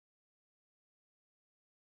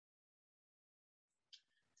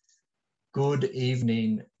Good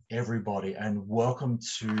evening, everybody, and welcome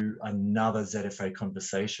to another ZFA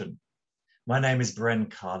conversation. My name is Bren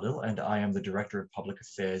Cardell, and I am the Director of Public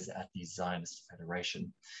Affairs at the Zionist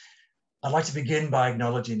Federation. I'd like to begin by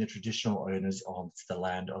acknowledging the traditional owners of the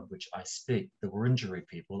land on which I speak, the Wurundjeri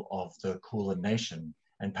people of the Kulin Nation,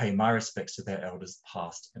 and pay my respects to their elders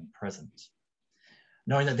past and present.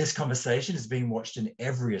 Knowing that this conversation is being watched in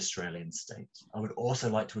every Australian state, I would also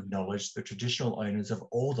like to acknowledge the traditional owners of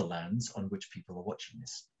all the lands on which people are watching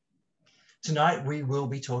this. Tonight, we will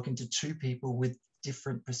be talking to two people with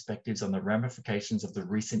different perspectives on the ramifications of the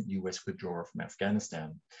recent US withdrawal from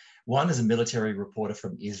Afghanistan. One is a military reporter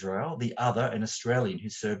from Israel, the other an Australian who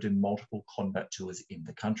served in multiple combat tours in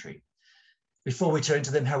the country. Before we turn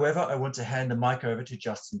to them, however, I want to hand the mic over to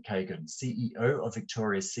Justin Kagan, CEO of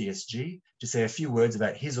Victoria's CSG, to say a few words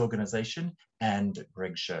about his organisation and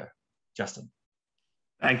Greg Sher. Justin.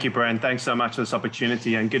 Thank you, Brian. Thanks so much for this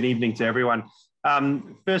opportunity, and good evening to everyone.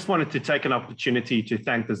 First, wanted to take an opportunity to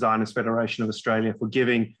thank the Zionist Federation of Australia for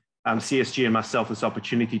giving CSG and myself this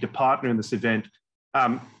opportunity to partner in this event.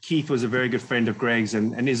 Keith was a very good friend of Greg's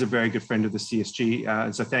and is a very good friend of the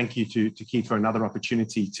CSG. So thank you to Keith for another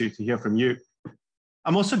opportunity to hear from you.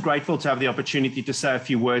 I'm also grateful to have the opportunity to say a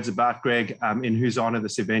few words about Greg, in whose honor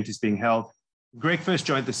this event is being held. Greg first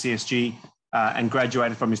joined the CSG and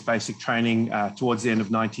graduated from his basic training towards the end of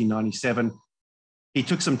 1997. He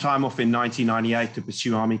took some time off in 1998 to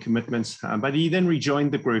pursue Army commitments, but he then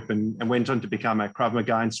rejoined the group and went on to become a Krav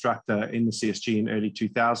Maga instructor in the CSG in early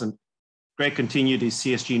 2000. Greg continued his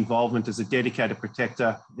CSG involvement as a dedicated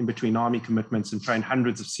protector in between Army commitments and trained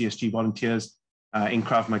hundreds of CSG volunteers in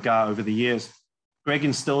Krav Maga over the years. Greg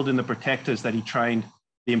instilled in the protectors that he trained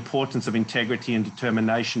the importance of integrity and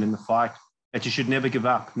determination in the fight, that you should never give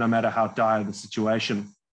up, no matter how dire the situation.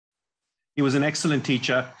 He was an excellent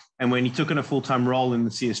teacher, and when he took on a full-time role in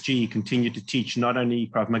the CSG, he continued to teach not only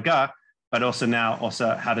Krav Maga, but also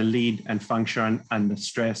how to lead and function under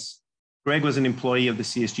stress. Greg was an employee of the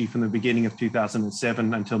CSG from the beginning of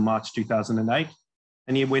 2007 until March 2008,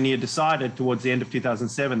 and when he had decided towards the end of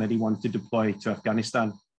 2007 that he wanted to deploy to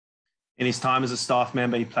Afghanistan. In his time as a staff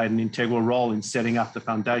member, he played an integral role in setting up the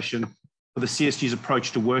foundation for the CSG's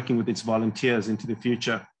approach to working with its volunteers into the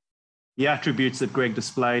future. The attributes that Greg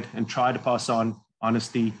displayed and tried to pass on,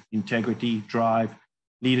 honesty, integrity, drive,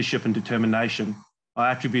 leadership, and determination,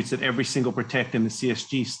 are attributes that every single protector in the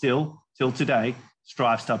CSG still, till today,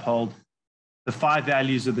 strives to uphold. The 5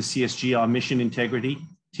 values of the CSG are mission integrity,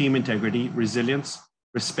 team integrity, resilience,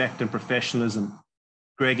 respect, and professionalism.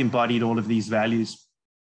 Greg embodied all of these values.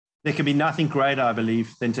 There can be nothing greater, I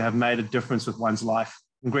believe, than to have made a difference with one's life,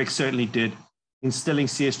 and Greg certainly did, instilling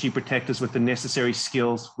CSG protectors with the necessary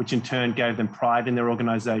skills, which in turn gave them pride in their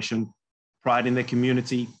organization, pride in their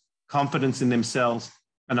community, confidence in themselves,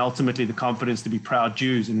 and ultimately the confidence to be proud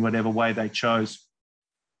Jews in whatever way they chose.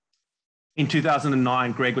 In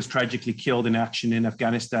 2009, Greg was tragically killed in action in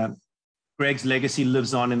Afghanistan. Greg's legacy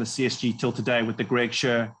lives on in the CSG till today with the Greg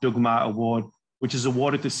Sher Dugma Award, which is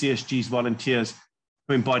awarded to CSG's volunteers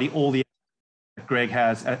who embody all the that Greg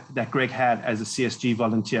had as a CSG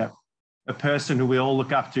volunteer, a person who we all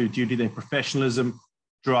look up to due to their professionalism,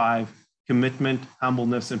 drive, commitment,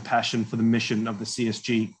 humbleness, and passion for the mission of the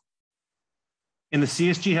CSG. In the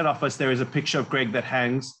CSG head office, there is a picture of Greg that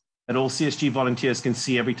hangs that all CSG volunteers can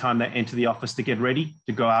see every time they enter the office to get ready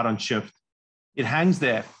to go out on shift. It hangs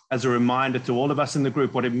there as a reminder to all of us in the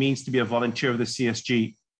group what it means to be a volunteer of the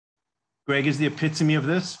CSG. Greg is the epitome of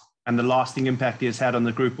this, and the lasting impact he has had on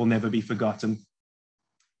the group will never be forgotten.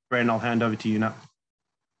 Bren, I'll hand over to you now.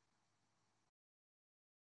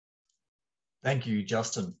 Thank you,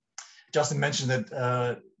 Justin. Justin mentioned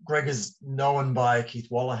that Greg is known by Keith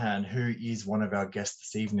Wolahan, who is one of our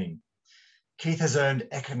guests this evening. Keith has earned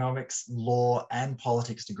economics, law, and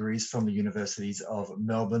politics degrees from the universities of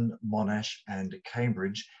Melbourne, Monash, and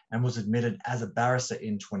Cambridge, and was admitted as a barrister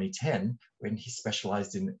in 2010 when he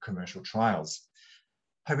specialised in commercial trials.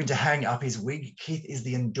 Hoping to hang up his wig, Keith is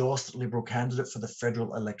the endorsed Liberal candidate for the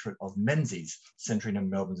federal electorate of Menzies, centring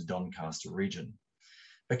on Melbourne's Doncaster region.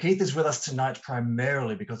 But Keith is with us tonight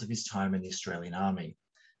primarily because of his time in the Australian Army.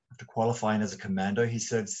 After qualifying as a commando, he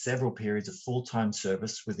served several periods of full-time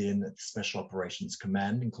service within the Special Operations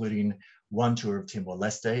Command, including 1 tour of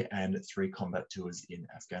Timor-Leste and 3 combat tours in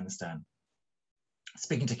Afghanistan.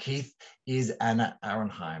 Speaking to Keith is Anna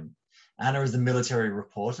Ahronheim. Anna is the military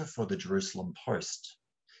reporter for the Jerusalem Post.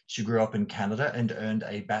 She grew up in Canada and earned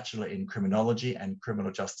a Bachelor in Criminology and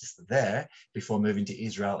Criminal Justice there before moving to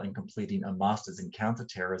Israel and completing a Master's in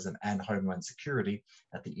Counterterrorism and Homeland Security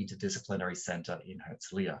at the Interdisciplinary Center in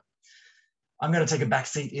Herzliya. I'm going to take a back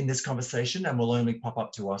seat in this conversation and will only pop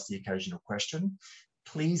up to ask the occasional question.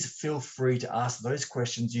 Please feel free to ask those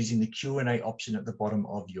questions using the Q&A option at the bottom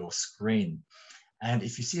of your screen. And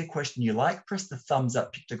if you see a question you like, press the thumbs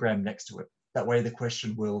up pictogram next to it. That way the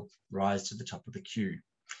question will rise to the top of the queue.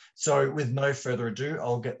 So with no further ado,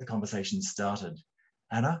 I'll get the conversation started.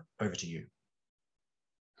 Anna, over to you.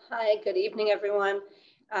 Hi, good evening, everyone.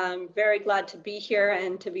 I'm very glad to be here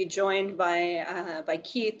and to be joined by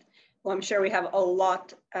Keith, who I'm sure we have a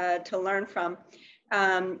lot to learn from.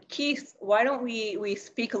 Keith, why don't we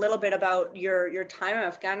speak a little bit about your time in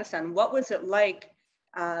Afghanistan? What was it like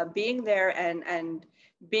being there and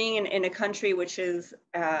being in a country which is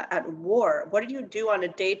at war? What did you do on a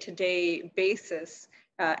day-to-day basis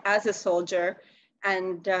as a soldier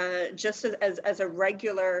and just as a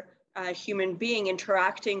regular human being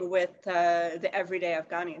interacting with the everyday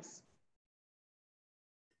Afghanis?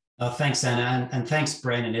 Oh, thanks, Anna, and thanks,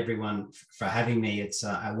 Bren, and everyone for having me. It's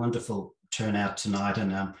a wonderful turnout tonight,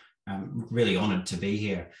 and I'm really honoured to be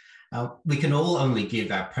here. We can all only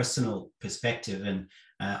give our personal perspective, and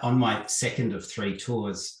on my second of 3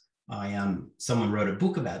 tours, someone wrote a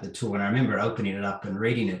book about the tour, and I remember opening it up and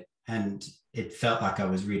reading it, and it felt like I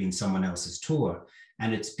was reading someone else's tour.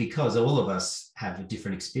 And it's because all of us have a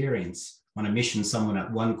different experience. On a mission, someone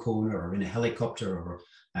at one corner or in a helicopter or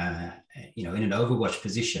in an overwatch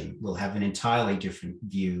position will have an entirely different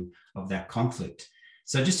view of that conflict.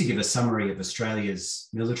 So just to give a summary of Australia's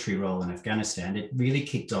military role in Afghanistan, it really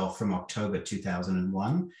kicked off from October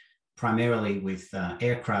 2001, primarily with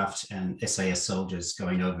aircraft and SAS soldiers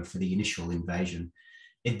going over for the initial invasion.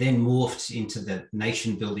 It then morphed into the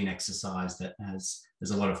nation building exercise that there's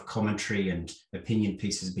a lot of commentary and opinion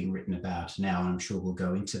pieces being written about now, and I'm sure we'll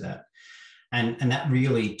go into that. And that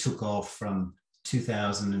really took off from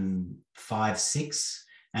 2005-06,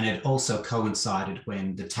 and it also coincided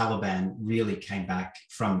when the Taliban really came back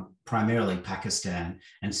from primarily Pakistan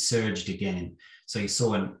and surged again. So you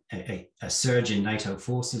saw a surge in NATO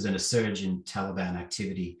forces and a surge in Taliban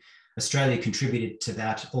activity. Australia contributed to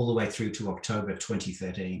that all the way through to October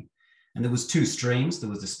 2013. And there was 2 streams. There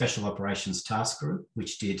was the Special Operations Task Group,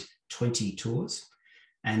 which did 20 tours.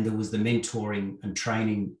 And there was the Mentoring and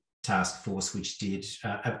Training Task Force, which did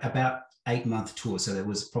about 8-month tours. So there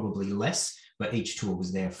was probably less, but each tour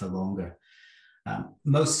was there for longer.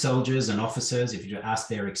 Most soldiers and officers, if you ask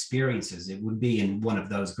their experiences, it would be in one of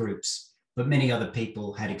those groups. But many other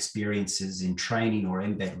people had experiences in training or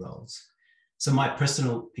embed roles. So my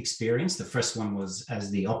personal experience, the first one was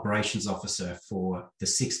as the operations officer for the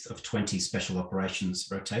 6th of 20 special operations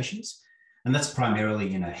rotations. And that's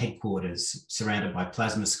primarily in a headquarters surrounded by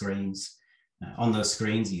plasma screens. On those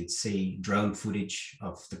screens, you'd see drone footage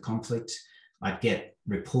of the conflict. I'd get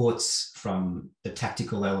reports from the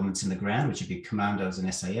tactical elements in the ground, which would be commandos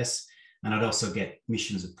and SAS, and I'd also get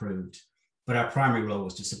missions approved. But our primary role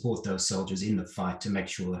was to support those soldiers in the fight to make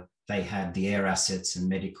sure they had the air assets and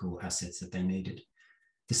medical assets that they needed.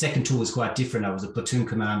 The second tour was quite different. I was a platoon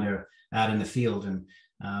commander out in the field, and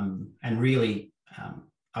really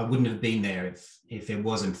I wouldn't have been there if it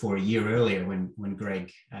wasn't for a year earlier when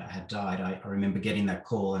Greg had died. I remember getting that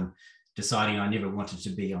call and deciding I never wanted to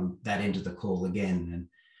be on that end of the call again.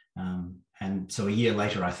 And so a year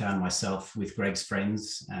later, I found myself with Greg's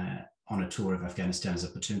friends on a tour of Afghanistan as a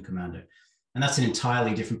platoon commander. And that's an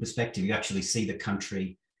entirely different perspective. You actually see the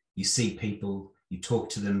country, you see people, you talk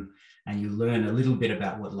to them, and you learn a little bit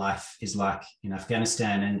about what life is like in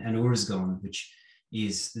Afghanistan and Uruzgan, which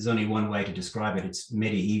is, there's only one way to describe it. It's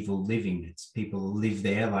medieval living. It's people who live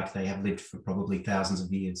there like they have lived for probably thousands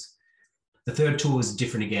of years. The third tour was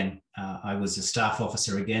different again. I was a staff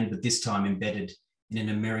officer again, but this time embedded in an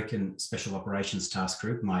American Special Operations Task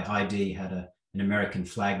Group. My ID had an American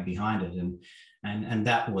flag behind it. And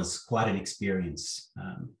that was quite an experience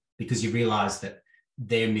because you realize that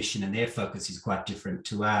their mission and their focus is quite different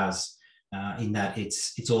to ours in that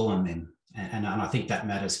it's all on them. And I think that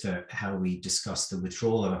matters for how we discuss the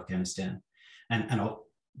withdrawal of Afghanistan. And I'll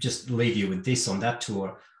just leave you with this on that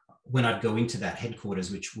tour. When I'd go into that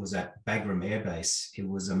headquarters, which was at Bagram Air Base, it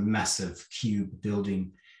was a massive cube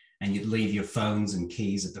building, and you'd leave your phones and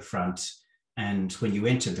keys at the front. And when you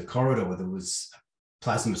entered the corridor, there was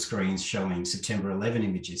plasma screens showing September 11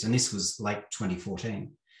 images. And this was late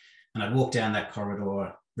 2014. And I'd walk down that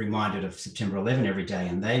corridor, reminded of September 11 every day,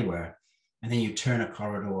 and they were. And then you turn a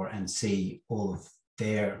corridor and see all of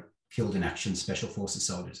their killed in action special forces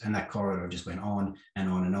soldiers. And that corridor just went on and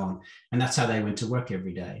on and on. And that's how they went to work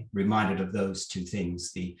every day, reminded of those 2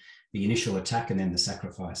 things, the initial attack and then the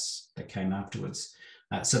sacrifice that came afterwards.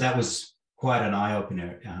 So that was quite an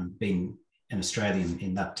eye-opener, being an Australian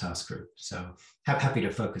in that task group. So happy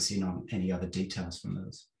to focus in on any other details from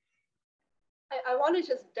those. I want to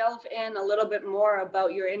just delve in a little bit more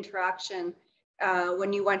about your interaction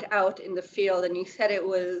when you went out in the field, and you said it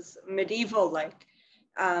was medieval-like.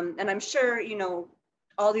 And I'm sure, you know,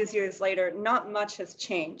 all these years later, not much has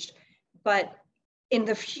changed. But in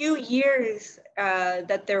the few years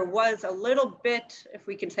that there was a little bit, if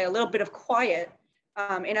we can say, a little bit of quiet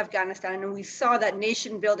in Afghanistan, and we saw that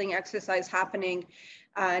nation-building exercise happening,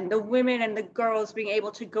 and the women and the girls being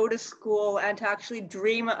able to go to school and to actually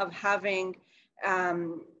dream of having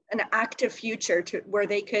an active future where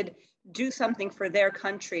they could do something for their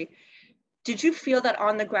country. Did you feel that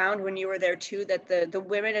on the ground when you were there too, that the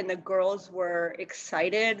women and the girls were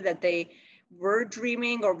excited, that they were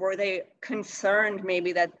dreaming, or were they concerned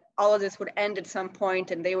maybe that all of this would end at some point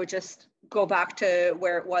and they would just go back to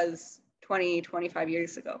where it was 20, 25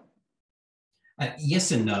 years ago?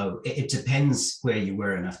 Yes and no. It depends where you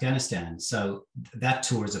were in Afghanistan. So that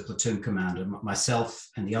tour as a platoon commander, myself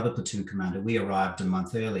and the other platoon commander, we arrived a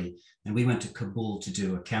month early, and we went to Kabul to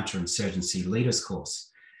do a counterinsurgency leaders course.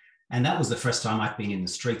 And that was the first time I'd been in the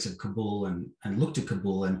streets of Kabul and looked at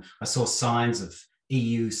Kabul, and I saw signs of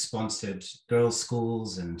EU-sponsored girls'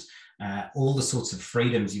 schools and all the sorts of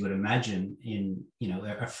freedoms you would imagine in, you know,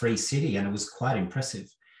 a free city, and it was quite impressive.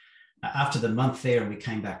 After the month there, we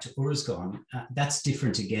came back to Uruzgan. That's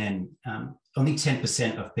different again. Only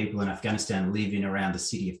 10% of people in Afghanistan live in around the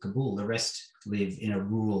city of Kabul. The rest live in a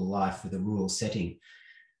rural life with a rural setting.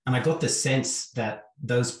 And I got the sense that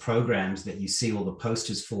those programs that you see all the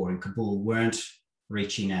posters for in Kabul weren't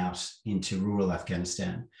reaching out into rural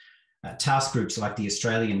Afghanistan. Task groups like the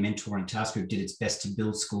Australian Mentoring Task Group did its best to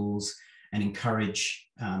build schools and encourage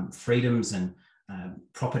freedoms and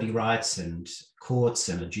property rights and courts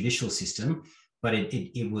and a judicial system, but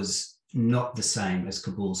it was not the same as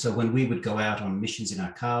Kabul. So when we would go out on missions in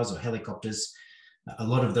our cars or helicopters, a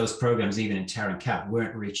lot of those programs, even in Tarin Kap,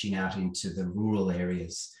 weren't reaching out into the rural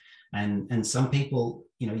areas. And some people,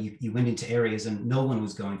 you know, you went into areas and no one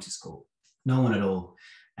was going to school, no one at all.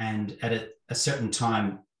 And at a certain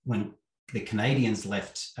time, when the Canadians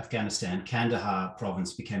left Afghanistan, Kandahar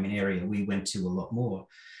province became an area we went to a lot more.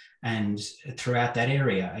 And throughout that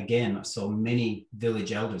area, again, I saw many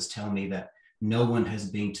village elders tell me that no one has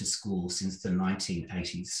been to school since the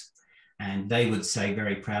 1980s. And they would say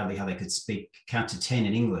very proudly how they could count to 10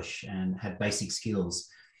 in English and had basic skills,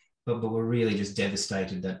 but were really just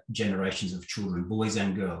devastated that generations of children, boys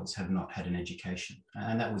and girls, have not had an education.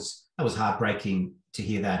 And that was heartbreaking to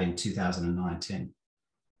hear that in 2009-10.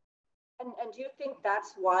 And do you think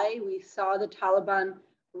that's why we saw the Taliban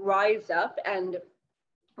rise up and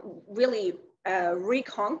really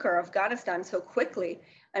reconquer Afghanistan so quickly?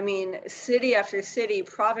 I mean, city after city,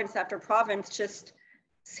 province after province just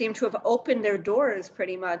seem to have opened their doors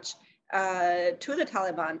pretty much to the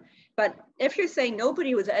Taliban. But if you're saying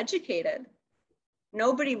nobody was educated,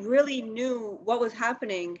 nobody really knew what was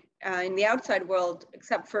happening in the outside world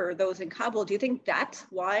except for those in Kabul, do you think that's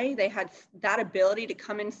why they had that ability to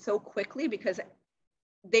come in so quickly? Because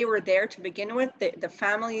they were there to begin with, the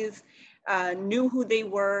families knew who they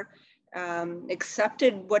were,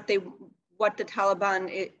 accepted what the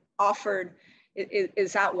Taliban offered.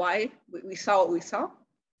 Is that why we saw what we saw?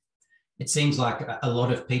 It seems like a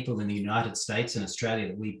lot of people in the United States and Australia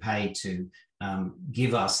that we pay to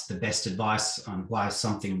give us the best advice on why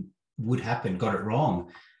something would happen got it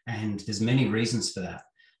wrong. And there's many reasons for that.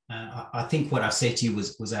 I think what I said to you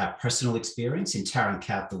was our personal experience. In Tarin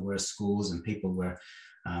Kap, there were schools and people were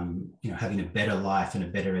having a better life and a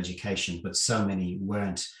better education, but so many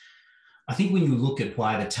weren't. I think when you look at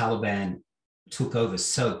why the Taliban took over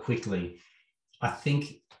so quickly, I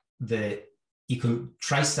think that you can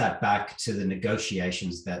trace that back to the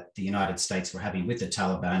negotiations that the United States were having with the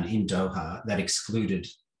Taliban in Doha that excluded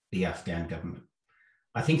the Afghan government.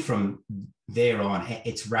 I think from there on,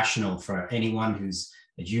 it's rational for anyone who's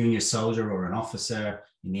a junior soldier or an officer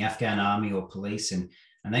in the Afghan army or police, and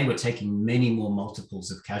they were taking many more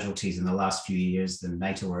multiples of casualties in the last few years than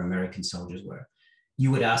NATO or American soldiers were.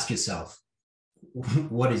 You would ask yourself,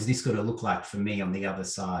 what is this going to look like for me on the other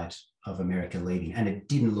side of America leaving? And it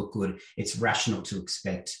didn't look good. It's rational to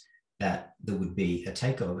expect that there would be a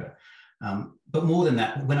takeover. But more than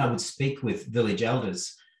that, when I would speak with village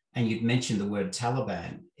elders and you'd mention the word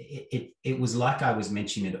Taliban, it was like I was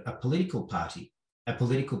mentioning a political party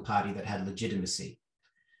that had legitimacy.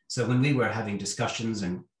 So when we were having discussions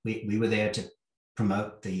and we were there to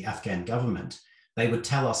promote the Afghan government, they would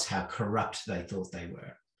tell us how corrupt they thought they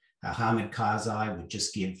were. How Hamid Karzai would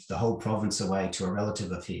just give the whole province away to a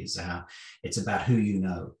relative of his, how it's about who you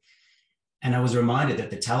know. And I was reminded that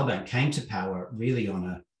the Taliban came to power really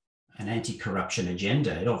on an anti-corruption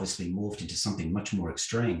agenda. It obviously morphed into something much more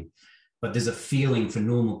extreme. But there's a feeling for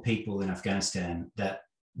normal people in Afghanistan that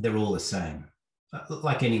they're all the same.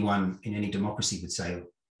 Like anyone in any democracy would say,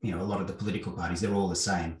 you know, a lot of the political parties, they're all the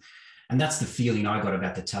same. And that's the feeling I got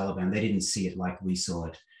about the Taliban. They didn't see it like we saw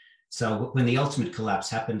it. So when the ultimate collapse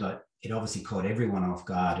happened, it obviously caught everyone off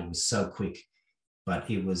guard. It was so quick, but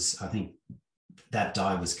it was, I think that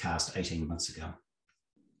die was cast 18 months ago.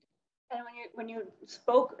 And when you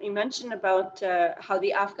spoke, you mentioned about how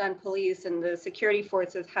the Afghan police and the security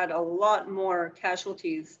forces had a lot more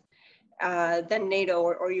casualties than NATO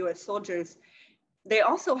or US soldiers. They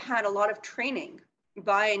also had a lot of training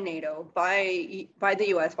by NATO, by the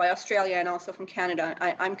US, by Australia, and also from Canada.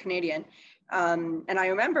 I'm Canadian. And I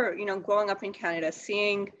remember, you know, growing up in Canada,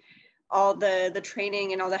 seeing all the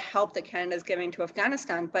training and all the help that Canada is giving to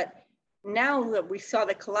Afghanistan. But now that we saw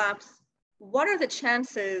the collapse, what are the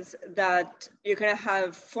chances that you're going to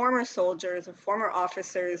have former soldiers or former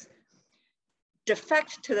officers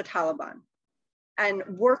defect to the Taliban and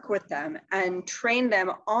work with them and train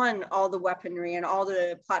them on all the weaponry and all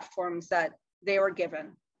the platforms that they were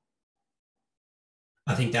given?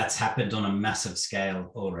 I think that's happened on a massive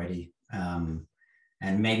scale already,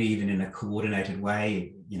 and maybe even in a coordinated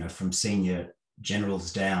way, you know, from senior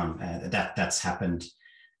generals down, that's happened.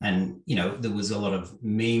 And, you know, there was a lot of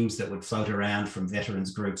memes that would float around from veterans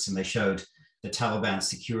groups, and they showed the Taliban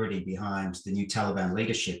security behind the new Taliban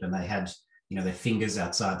leadership, and they had, you know, their fingers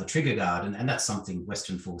outside the trigger guard. And that's something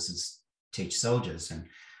Western forces teach soldiers.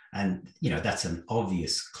 And you know, that's an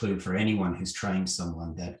obvious clue for anyone who's trained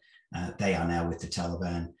someone that they are now with the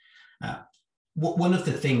Taliban. One of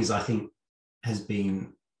the things I think has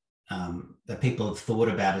been that people have thought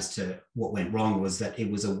about as to what went wrong was that it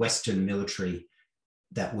was a Western military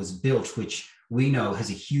that was built, which we know has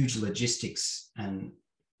a huge logistics and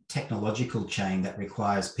technological chain that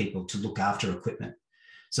requires people to look after equipment.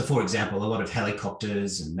 So for example, a lot of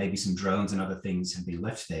helicopters and maybe some drones and other things have been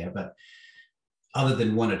left there, but other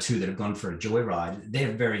than one or two that have gone for a joyride,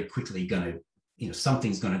 they're very quickly going to, you know,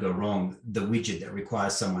 something's going to go wrong. The widget that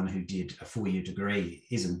requires someone who did a 4-year degree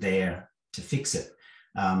isn't there to fix it.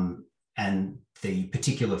 And the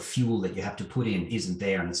particular fuel that you have to put in isn't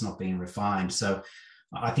there, and it's not being refined. So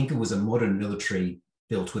I think it was a modern military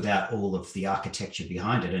built without all of the architecture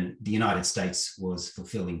behind it. And the United States was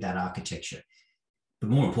fulfilling that architecture. But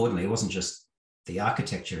more importantly, it wasn't just the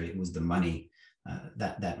architecture, it was the money.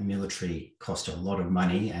 That military cost a lot of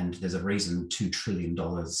money, and there's a reason $2 trillion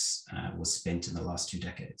was spent in the last 2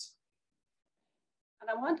 decades. And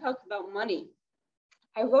I want to talk about money.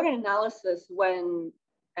 I wrote an analysis when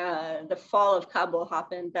the fall of Kabul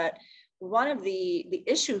happened that one of the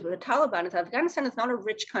issues with the Taliban is Afghanistan is not a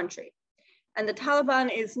rich country. And the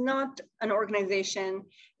Taliban is not an organization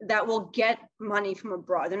that will get money from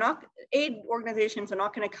abroad. They're not, aid organizations are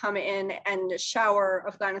not going to come in and shower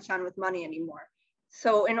Afghanistan with money anymore.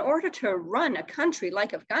 So in order to run a country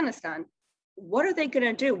like Afghanistan, what are they going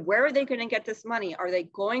to do? Where are they going to get this money? Are they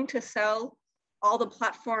going to sell all the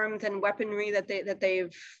platforms and weaponry that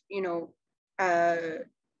they've, you know, that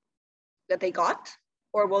they got?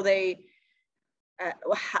 Or will they,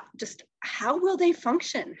 how will they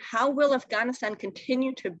function? How will Afghanistan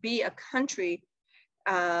continue to be a country,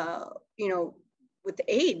 you know, with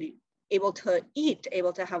aid, able to eat,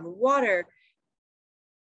 able to have water?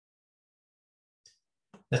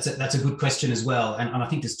 That's a good question as well. And I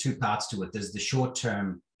think there's 2 parts to it. There's the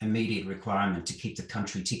short-term immediate requirement to keep the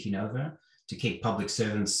country ticking over, to keep public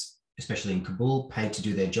servants, especially in Kabul, paid to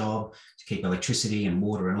do their job, to keep electricity and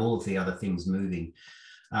water and all of the other things moving.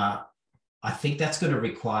 I think that's going to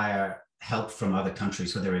require help from other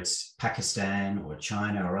countries, whether it's Pakistan or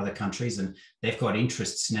China or other countries, and they've got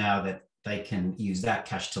interests now that they can use that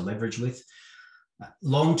cash to leverage with.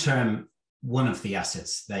 Long-term, one of the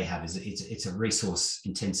assets they have is it's a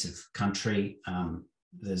resource-intensive country.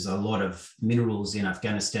 There's a lot of minerals in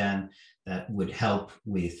Afghanistan that would help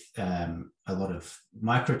with a lot of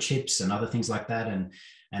microchips and other things like that. And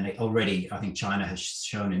already, I think China has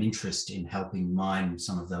shown an interest in helping mine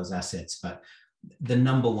some of those assets. But the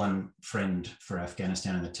number one friend for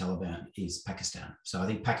Afghanistan and the Taliban is Pakistan. So I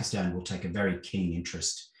think Pakistan will take a very keen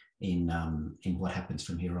interest in what happens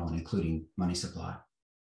from here on, including money supply.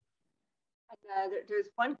 There's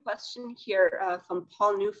one question here from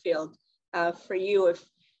Paul Newfield for you.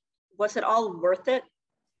 Was it all worth it?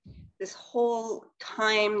 This whole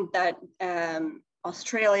time that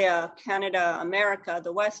Australia, Canada, America,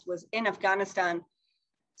 the West was in Afghanistan,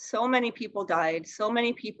 so many people died. So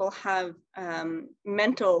many people have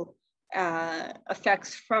mental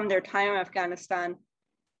effects from their time in Afghanistan.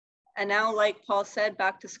 and now, like Paul said,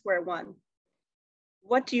 back to square one.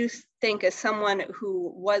 What do you think, as someone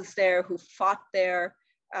who was there, who fought there,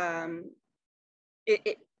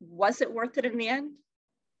 was it worth it in the end?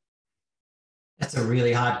 That's a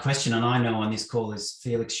really hard question. And I know on this call is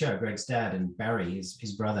Felix Sher, Greg's dad, and Barry,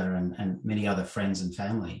 his brother, and many other friends and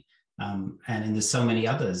family. And there's so many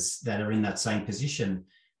others that are in that same position.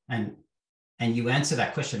 And you answer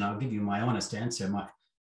that question, I'll give you my honest answer.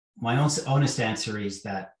 My honest answer is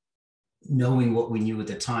that knowing what we knew at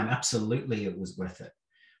the time, absolutely it was worth it.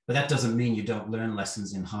 But that doesn't mean you don't learn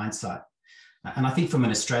lessons in hindsight. And I think from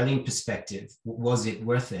an Australian perspective, was it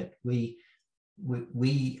worth it? We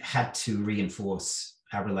had to reinforce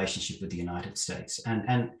our relationship with the United States.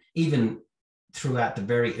 And even throughout the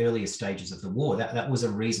very earliest stages of the war, that was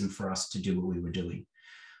a reason for us to do what we were doing.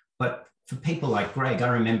 But for people like Greg, I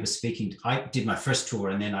remember I did my first tour,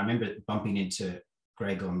 and then I remember bumping into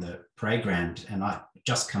Greg on the parade ground, and I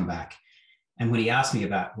just come back. And when he asked me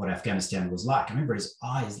about what Afghanistan was like, I remember his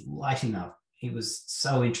eyes lighting up. He was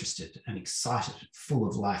so interested and excited, full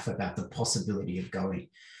of life about the possibility of going.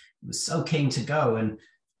 He was so keen to go, and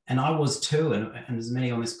I was too, and there's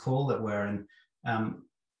many on this call that were, and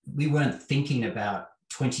we weren't thinking about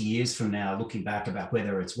 20 years from now, looking back about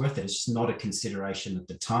whether it's worth it. It's just not a consideration at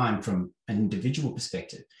the time from an individual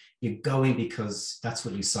perspective. You're going because that's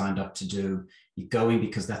what you signed up to do. You're going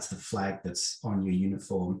because that's the flag that's on your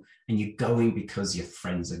uniform, and you're going because your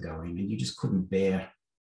friends are going, and you just couldn't bear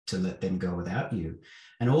to let them go without you.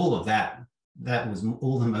 And all of that was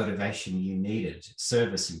all the motivation you needed,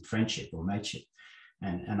 service and friendship or mateship.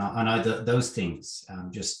 And I know that those things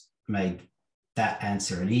just made that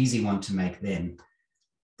answer an easy one to make then.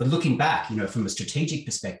 But looking back, from a strategic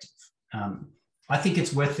perspective, I think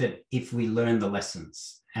it's worth it if we learn the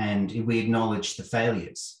lessons and if we acknowledge the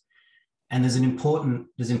failures. And there's important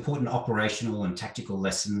operational and tactical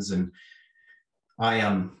lessons. And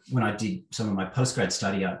when I did some of my postgrad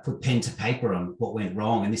study, I put pen to paper on what went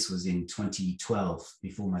wrong. And this was in 2012,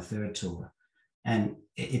 before my third tour. And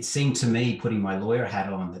it seemed to me, putting my lawyer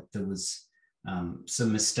hat on, that there was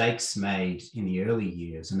some mistakes made in the early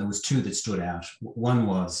years. And there was two that stood out. One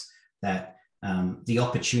was that the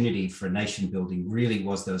opportunity for nation building really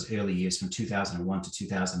was those early years from 2001 to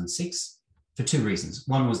 2006 for two reasons.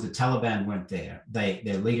 One was the Taliban weren't there.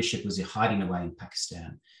 Their leadership was hiding away in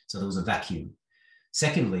Pakistan. So there was a vacuum.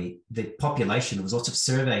 Secondly, the population, there was lots of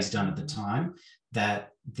surveys done at the time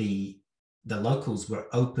that the locals were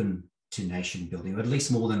open to nation building, or at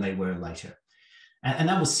least more than they were later. And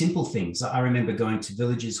that was simple things. I remember going to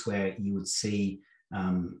villages where you would see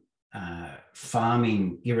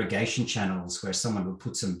farming irrigation channels where someone would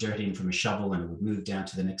put some dirt in from a shovel and it would move down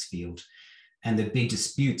to the next field. And there'd be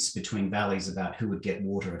disputes between valleys about who would get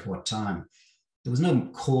water at what time. There was no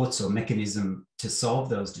courts or mechanism to solve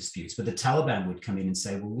those disputes, but the Taliban would come in and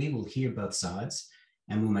say, well, we will hear both sides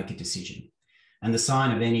and we'll make a decision. And the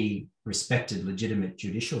sign of any respected, legitimate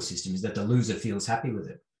judicial system is that the loser feels happy with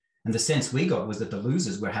it. And the sense we got was that the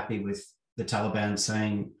losers were happy with the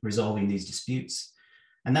Taliban resolving these disputes.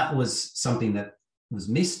 And that was something that was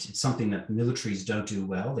missed. It's something that militaries don't do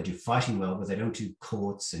well. They do fighting well, but they don't do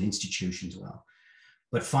courts and institutions well.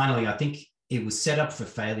 But finally, I think it was set up for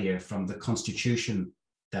failure from the constitution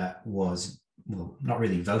that was, well, not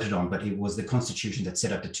really voted on, but it was the constitution that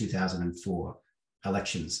set up the 2004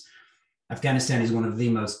 elections. Afghanistan is one of the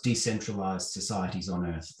most decentralized societies on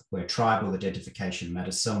earth, where tribal identification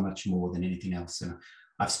matters so much more than anything else. And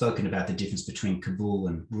I've spoken about the difference between Kabul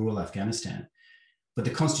and rural Afghanistan. But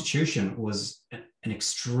the constitution was an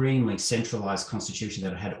extremely centralized constitution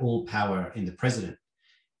that had all power in the president.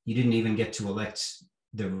 You didn't even get to elect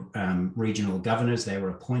the regional governors. They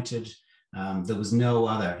were appointed. There was no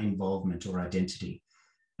other involvement or identity.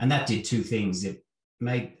 And that did two things. It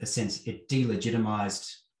made a sense, it delegitimized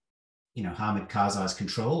Hamid Karzai's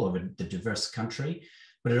control over the diverse country,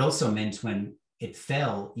 but it also meant when it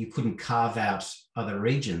fell, you couldn't carve out other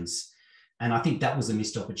regions. And I think that was a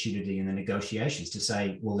missed opportunity in the negotiations to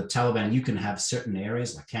say, well, the Taliban, you can have certain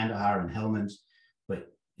areas like Kandahar and Helmand,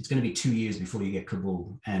 but it's going to be 2 years before you get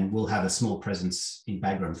Kabul, and we'll have a small presence in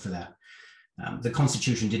Bagram for that. The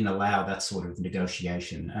constitution didn't allow that sort of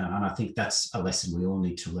negotiation. And I think that's a lesson we all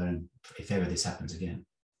need to learn if ever this happens again.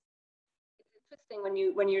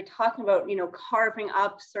 When you're talking about carving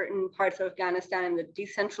up certain parts of Afghanistan and the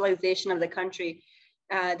decentralization of the country,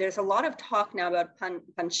 there's a lot of talk now about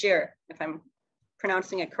Panjshir, if I'm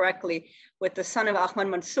pronouncing it correctly, with the son of Ahmad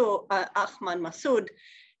Massoud,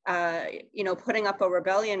 putting up a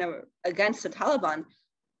rebellion against the Taliban,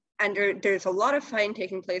 and there's a lot of fighting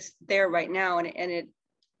taking place there right now, and it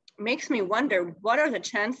makes me wonder, what are the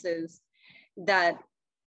chances that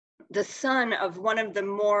the son of one of the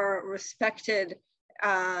more respected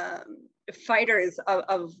fighters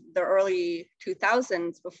of the early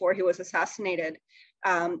 2000s before he was assassinated.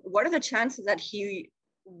 What are the chances that he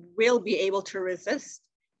will be able to resist?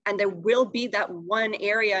 And there will be that one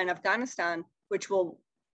area in Afghanistan which will,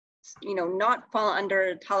 not fall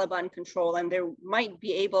under Taliban control, and there might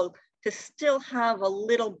be able to still have a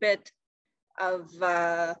little bit of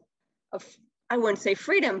I wouldn't say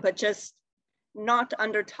freedom, but just not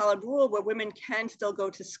under Taliban rule, where women can still go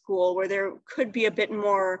to school, where there could be a bit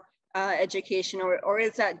more education, or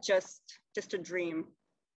is that just a dream?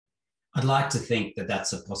 I'd like to think that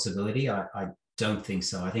that's a possibility. I don't think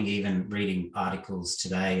so. I think even reading articles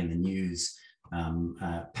today in the news,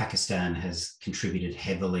 Pakistan has contributed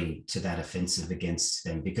heavily to that offensive against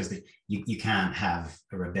them, because you can't have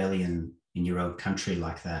a rebellion in your own country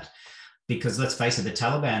like that. Because let's face it, the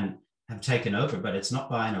Taliban have taken over, but it's not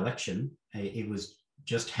by an election. It was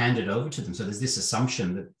just handed over to them. So there's this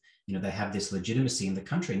assumption that they have this legitimacy in the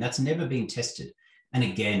country, and that's never been tested. And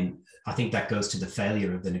again, I think that goes to the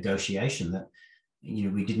failure of the negotiation, that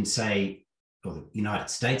we didn't say, or the United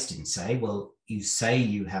States didn't say, well, you say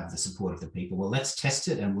you have the support of the people. Well, let's test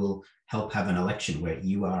it, and we'll help have an election where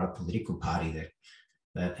you are a political party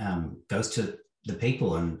that goes to the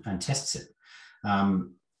people and tests it.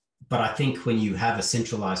 But I think when you have a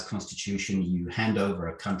centralized constitution, you hand over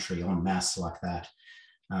a country en masse like that,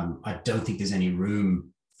 I don't think there's any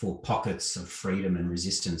room for pockets of freedom and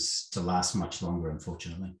resistance to last much longer,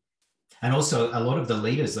 unfortunately. And also, a lot of the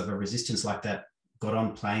leaders of a resistance like that got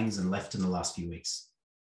on planes and left in the last few weeks.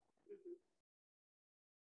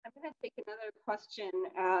 I'm going to take another question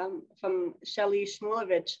from Shelly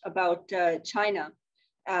Shmulevich about China.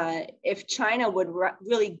 If China would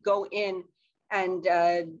really go in and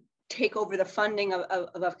take over the funding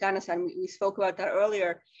of Afghanistan, we spoke about that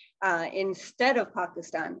earlier, instead of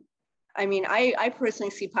Pakistan. I mean, I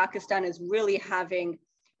personally see Pakistan as really having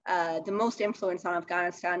the most influence on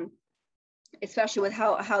Afghanistan, especially with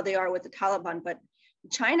how they are with the Taliban. But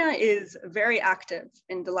China is very active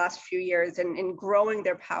in the last few years in growing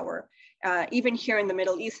their power, even here in the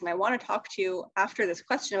Middle East. And I want to talk to you after this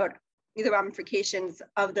question about the ramifications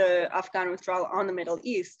of the Afghan withdrawal on the Middle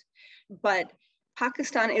East. But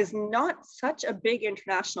Pakistan is not such a big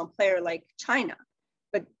international player like China.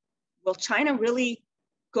 But will China really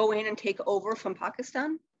go in and take over from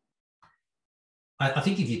Pakistan? I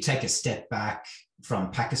think if you take a step back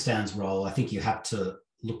from Pakistan's role, I think you have to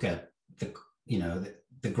look at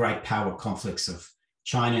the great power conflicts of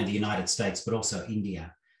China and the United States, but also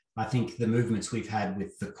India. I think the movements we've had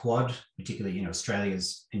with the Quad, particularly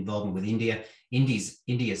Australia's involvement with India,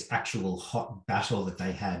 India's actual hot battle that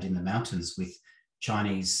they had in the mountains with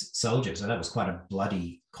Chinese soldiers. So that was quite a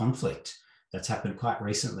bloody conflict that's happened quite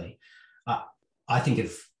recently. I think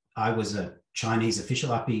if I was a Chinese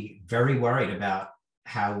official, I'd be very worried about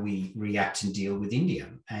how we react and deal with India.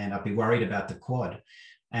 And I'd be worried about the Quad.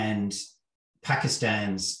 And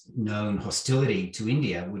Pakistan's known hostility to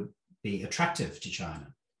India would be attractive to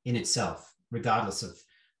China in itself, regardless of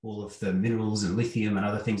all of the minerals and lithium and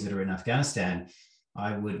other things that are in Afghanistan.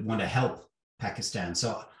 I would want to help Pakistan.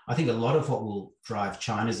 So I think a lot of what will drive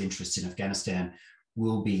China's interest in Afghanistan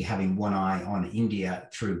will be having one eye on India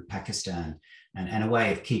through Pakistan, and a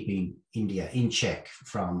way of keeping India in check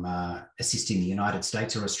from assisting the United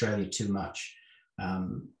States or Australia too much.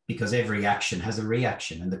 Because every action has a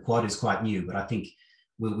reaction, and the Quad is quite new, but I think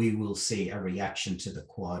we will see a reaction to the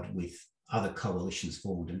Quad with other coalitions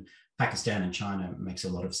formed, and Pakistan and China makes a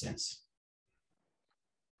lot of sense.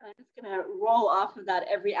 I'm just going to roll off of that.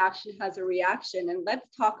 Every action has a reaction, and let's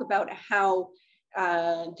talk about how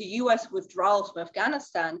the US withdrawal from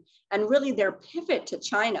Afghanistan and really their pivot to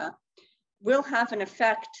China will have an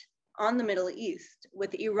effect on the Middle East,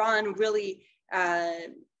 with Iran really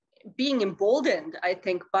being emboldened, I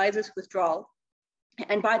think, by this withdrawal,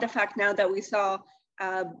 and by the fact now that we saw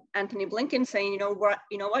Antony Blinken saying,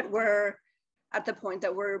 we're at the point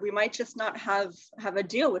that we might just not have a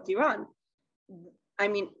deal with Iran. I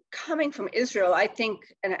mean, coming from Israel, I think,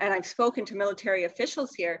 and I've spoken to military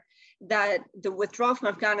officials here, that the withdrawal from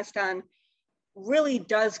Afghanistan really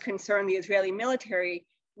does concern the Israeli military,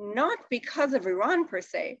 not because of Iran per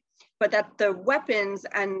se, but that the weapons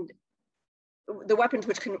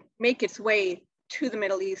which can make its way to the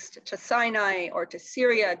Middle East, to Sinai or to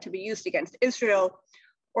Syria, to be used against Israel,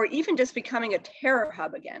 or even just becoming a terror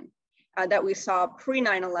hub again, that we saw pre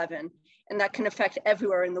 9/11, and that can affect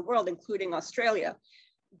everywhere in the world, including Australia.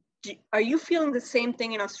 Are you feeling the same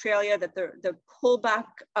thing in Australia, that the pullback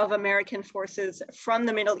of American forces from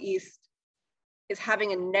the Middle East is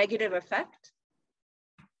having a negative effect?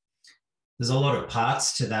 there's a lot of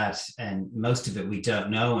parts to that, and most of it we don't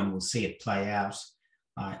know, and we'll see it play out.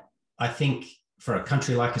 I think for a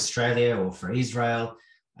country like Australia or for Israel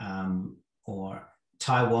or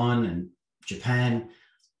Taiwan and Japan,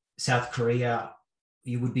 South Korea,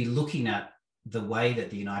 you would be looking at the way that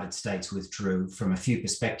the United States withdrew from a few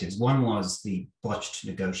perspectives. One was the botched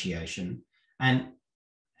negotiation, and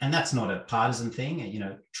that's not a partisan thing. You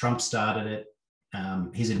know, Trump started it,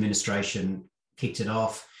 his administration kicked it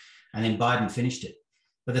off, and then Biden finished it.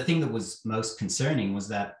 But the thing that was most concerning was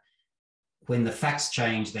that when the facts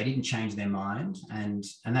changed, they didn't change their mind, and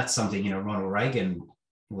that's something, you know, Ronald Reagan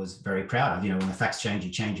was very proud of. You know, when the facts change, you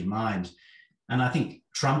change your mind. And I think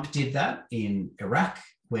Trump did that in Iraq.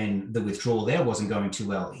 When the withdrawal there wasn't going too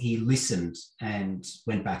well, he listened and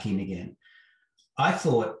went back in again. I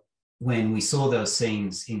thought when we saw those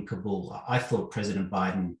scenes in Kabul, I thought President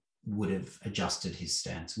Biden would have adjusted his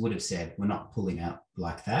stance, would have said, we're not pulling out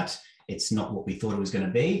like that. It's not what we thought it was going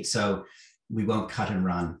to be, so we won't cut and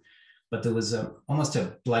run. But there was almost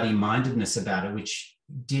a bloody mindedness about it, which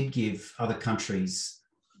did give other countries,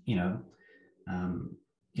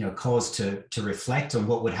 cause to reflect on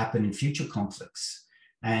what would happen in future conflicts.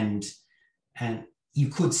 And you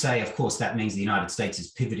could say, of course, that means the United States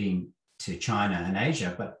is pivoting to China and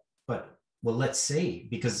Asia, but well, let's see,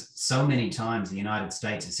 because so many times the United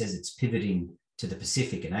States, it says it's pivoting to the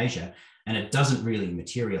Pacific and Asia, and it doesn't really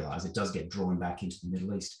materialize. It does get drawn back into the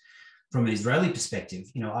Middle East. From an Israeli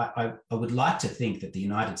perspective, I would like to think that the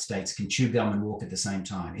United States can chew gum and walk at the same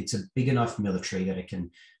time. It's a big enough military that it can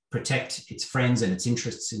protect its friends and its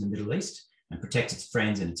interests in the Middle East and protect its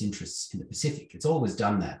friends and its interests in the Pacific. It's always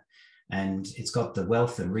done that. And it's got the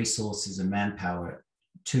wealth and resources and manpower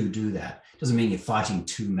to do that. It doesn't mean you're fighting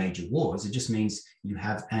two major wars. It just means you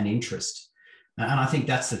have an interest. And I think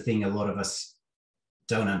that's the thing a lot of us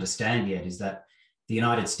don't understand yet, is that the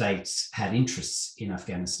United States had interests in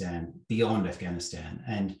Afghanistan, beyond Afghanistan,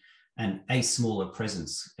 and a smaller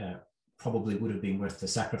presence probably would have been worth the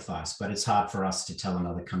sacrifice, but it's hard for us to tell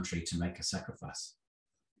another country to make a sacrifice.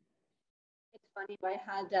 It's funny, I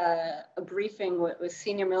had a briefing with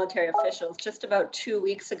senior military officials just about 2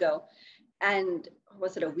 weeks ago, and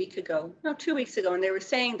was it a week ago? No, 2 weeks ago, and they were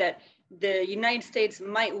saying that the United States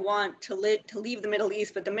might want to leave the Middle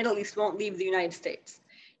East, but the Middle East won't leave the United States.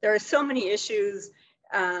 There are so many issues.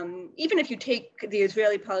 Even if you take the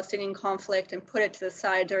Israeli-Palestinian conflict and put it to the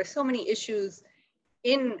side, there are so many issues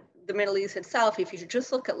in the Middle East itself. If you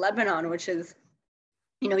just look at Lebanon, which is,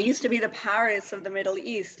 used to be the Paris of the Middle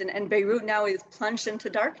East, and Beirut now is plunged into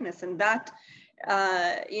darkness. And that,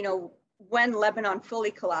 when Lebanon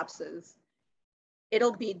fully collapses,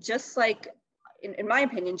 it'll be just like, in my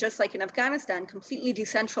opinion, just like in Afghanistan, completely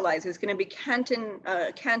decentralized. There's going to be Canton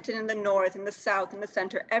in the north, in the south, in the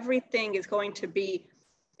center. Everything is going to be,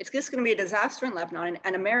 it's just going to be a disaster in Lebanon,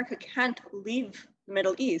 and America can't leave the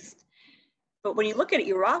Middle East. But when you look at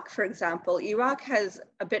Iraq, for example, Iraq has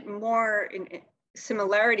a bit more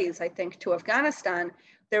similarities, I think, to Afghanistan.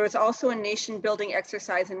 There was also a nation building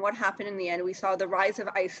exercise, and what happened in the end? We saw the rise of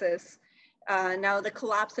ISIS, now the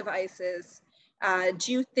collapse of ISIS.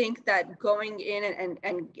 Do you think that going in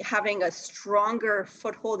and having a stronger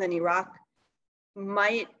foothold in Iraq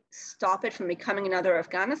might stop it from becoming another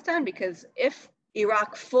Afghanistan? Because if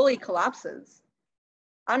Iraq fully collapses,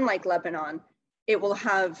 unlike Lebanon, it will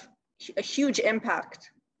have a huge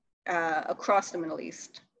impact across the Middle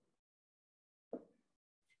East.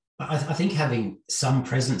 I think having some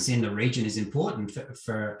presence in the region is important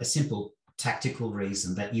for a simple tactical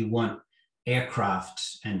reason, that you want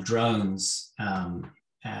aircraft and drones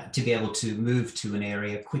to be able to move to an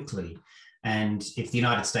area quickly. And if the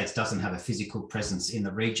United States doesn't have a physical presence in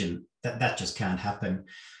the region, that just can't happen.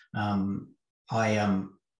 In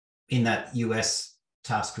that US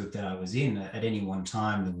task group that I was in, at any one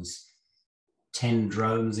time, there was 10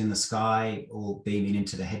 drones in the sky, all beaming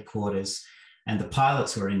into the headquarters. And the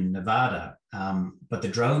pilots were in Nevada, but the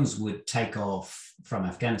drones would take off from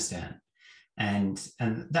Afghanistan. And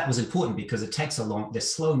that was important because it takes they're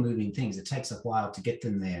slow moving things. It takes a while to get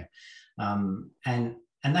them there. And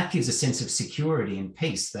that gives a sense of security and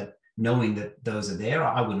peace, that knowing that those are there.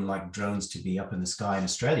 I wouldn't like drones to be up in the sky in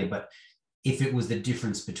Australia, but if it was the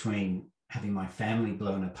difference between having my family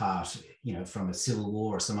blown apart, from a civil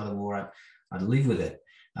war or some other war, I'd live with it.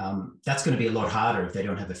 That's going to be a lot harder if they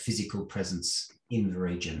don't have a physical presence in the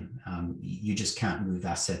region. You just can't move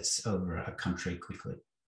assets over a country quickly.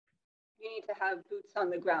 You need to have boots on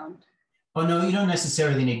the ground. Oh, no, you don't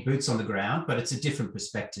necessarily need boots on the ground, but it's a different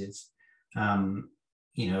perspective.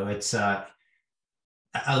 It's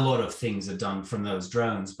a lot of things are done from those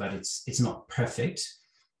drones, but it's not perfect.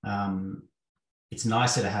 It's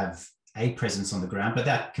nicer to have a presence on the ground, but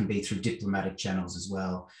that can be through diplomatic channels as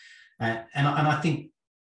well. And I think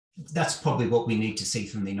that's probably what we need to see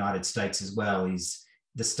from the United States as well, is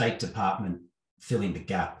the State Department filling the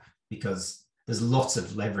gap, because there's lots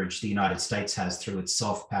of leverage the United States has through its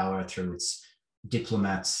soft power, through its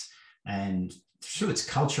diplomats, and through its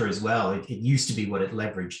culture as well. It used to be what it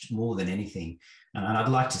leveraged more than anything. And I'd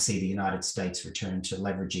like to see the United States return to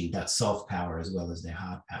leveraging that soft power as well as their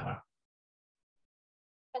hard power.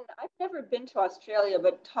 And I've never been to Australia,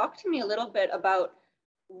 but talk to me a little bit about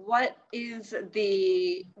what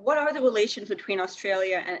are the relations between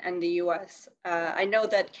Australia and the US? I know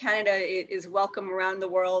that Canada is welcome around the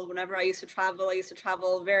world. Whenever I used to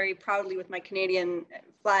travel very proudly with my Canadian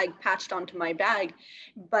flag patched onto my bag.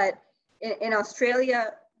 But in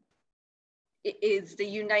Australia, is the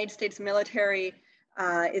United States military,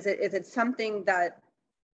 is it something that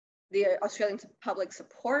the Australian public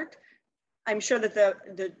support? I'm sure that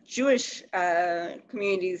the Jewish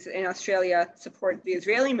communities in Australia support the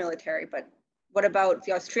Israeli military, but what about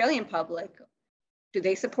the Australian public? Do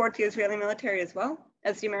they support the Israeli military as well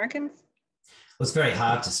as the Americans? Well, it's very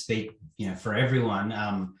hard to speak, for everyone,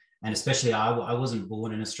 and especially I wasn't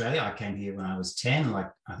born in Australia. I came here when I was 10.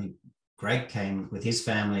 Like, I think Greg came with his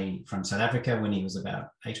family from South Africa when he was about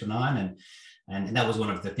 8 or 9, and that was one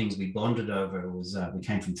of the things we bonded over. Was we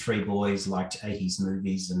came from 3 boys, liked 80s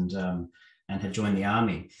movies, and had joined the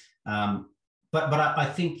army. But I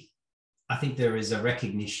think there is a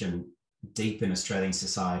recognition deep in Australian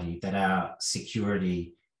society that our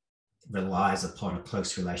security relies upon a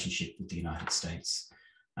close relationship with the United States.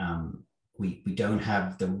 We don't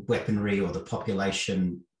have the weaponry or the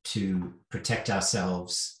population to protect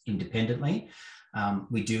ourselves independently.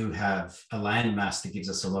 We do have a landmass that gives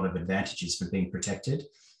us a lot of advantages for being protected,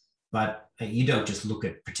 but you don't just look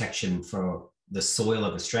at protection for the soil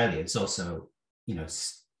of Australia. It's also,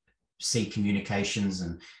 sea communications,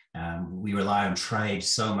 and we rely on trade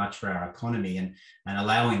so much for our economy, and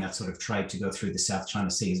allowing that sort of trade to go through the South China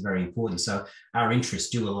Sea is very important. So our interests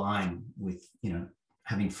do align with,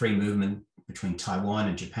 having free movement between Taiwan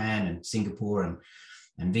and Japan and Singapore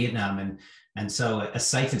and Vietnam. And so a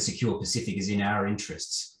safe and secure Pacific is in our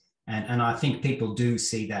interests. And I think people do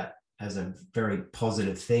see that as a very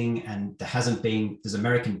positive thing. And there's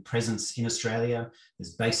American presence in Australia,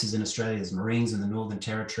 there's bases in Australia, there's Marines in the Northern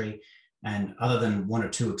Territory. And other than 1 or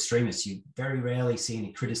 2 extremists, you very rarely see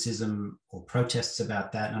any criticism or protests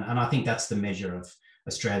about that. And I think that's the measure of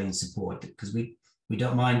Australian support, because we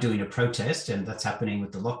don't mind doing a protest, and that's happening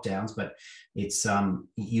with the lockdowns, but it's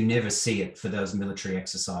you never see it for those military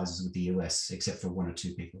exercises with the US, except for 1 or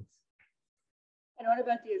 2 people. And what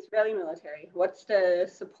about the Israeli military? What's the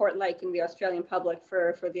support like in the Australian public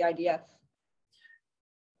for the IDF?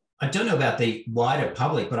 I don't know about the wider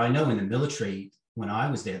public, but I know in the military, when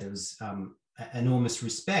I was there was enormous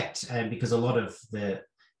respect, and because a lot of the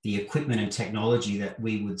equipment and technology that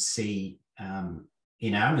we would see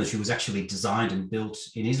in our military was actually designed and built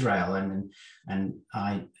in Israel, and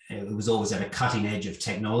it was always at a cutting edge of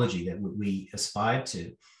technology that we aspired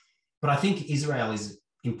to. But I think Israel is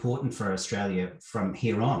important for Australia from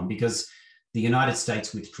here on, because the United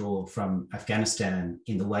States withdrawal from Afghanistan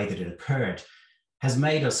in the way that it occurred has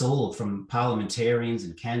made us all, from parliamentarians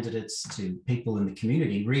and candidates to people in the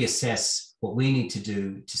community, reassess what we need to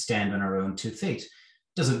do to stand on our own 2 feet.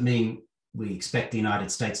 Doesn't mean we expect the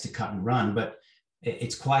United States to cut and run, but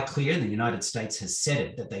it's quite clear the United States has said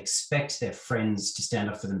it, that they expect their friends to stand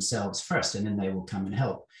up for themselves first, and then they will come and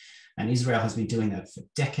help. And Israel has been doing that for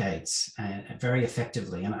decades, and very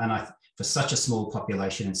effectively. And for such a small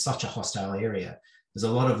population in such a hostile area, there's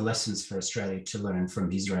a lot of lessons for Australia to learn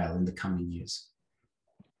from Israel in the coming years.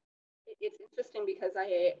 It's interesting because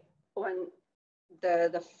when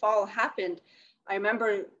the fall happened, I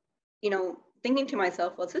remember, thinking to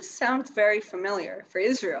myself, well, this sounds very familiar for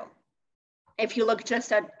Israel. If you look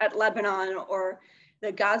just at Lebanon or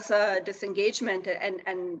the Gaza disengagement,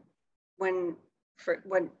 and when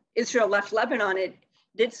Israel left Lebanon, it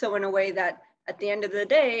did so in a way that at the end of the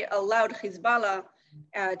day allowed Hezbollah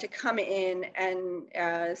to come in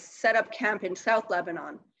and set up camp in South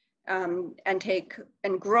Lebanon,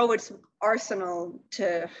 and grow its arsenal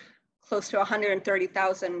to close to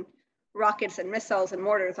 130,000 rockets and missiles and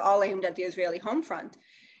mortars, all aimed at the Israeli home front.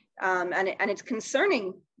 And it's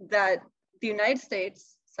concerning that the United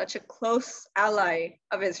States, such a close ally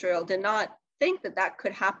of Israel, did not think that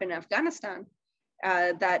could happen in Afghanistan.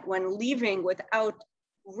 That when leaving without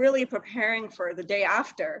really preparing for the day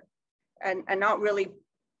after, and not really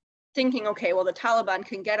thinking, okay, well, the Taliban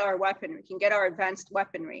can get our weaponry, can get our advanced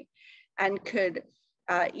weaponry, and could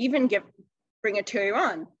even bring it to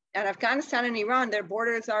Iran. And Afghanistan and Iran, their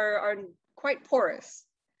borders are quite porous.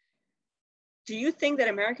 Do you think that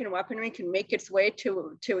American weaponry can make its way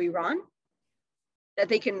to Iran? That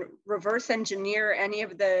they can reverse engineer any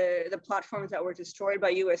of the platforms that were destroyed by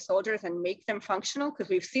US soldiers and make them functional? Because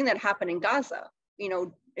we've seen that happen in Gaza. You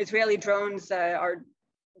know, Israeli drones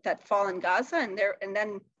that fall in Gaza and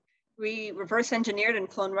then we reverse engineered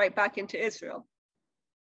and flown right back into Israel.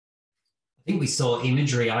 I think we saw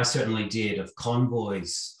imagery, I certainly did, of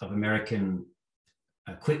convoys of American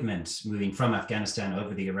equipment moving from Afghanistan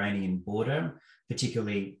over the Iranian border,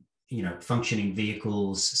 particularly, you know, functioning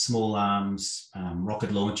vehicles, small arms,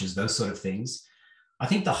 rocket launchers, those sort of things. I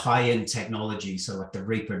think the high-end technology, so like the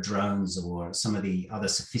Reaper drones or some of the other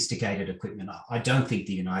sophisticated equipment, I don't think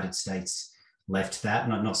the United States left that,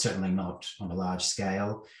 certainly not on a large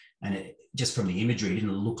scale. And just from the imagery, it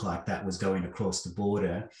didn't look like that was going across the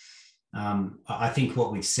border. I think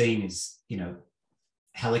what we've seen is, you know,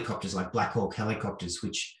 helicopters like Black Hawk helicopters,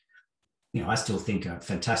 which, you know, I still think are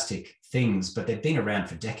fantastic things, but they've been around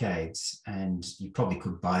for decades and you probably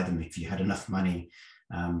could buy them if you had enough money,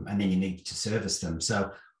 and then you need to service them.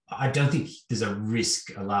 So I don't think there's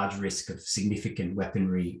a large risk of significant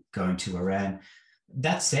weaponry going to Iran.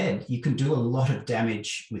 That said, you can do a lot of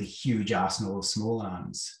damage with a huge arsenal of small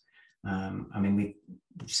arms. I mean, we've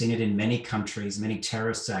seen it in many countries, many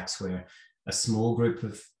terrorist acts where a small group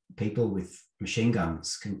of people with machine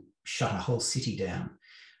guns can shut a whole city down.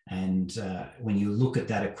 And when you look at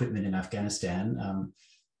that equipment in Afghanistan,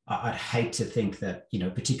 I'd hate to think that, you know,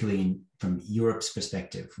 particularly from Europe's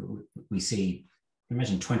perspective, we see,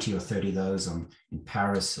 imagine 20 or 30 of those in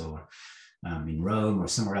Paris or in Rome or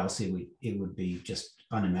somewhere else. It would be just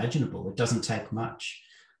unimaginable. It doesn't take much.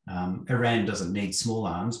 Iran doesn't need small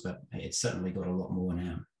arms, but it's certainly got a lot more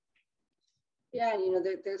now. Yeah, and you know,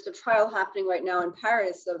 there's a trial happening right now in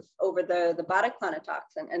Paris over the Bataclan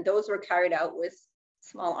attacks, and those were carried out with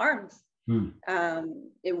small arms.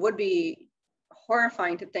 It would be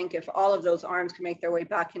horrifying to think if all of those arms can make their way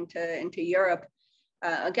back into Europe.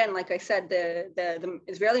 Again, like I said, the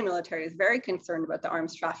Israeli military is very concerned about the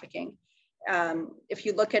arms trafficking. If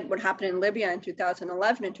you look at what happened in Libya in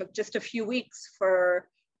 2011, it took just a few weeks for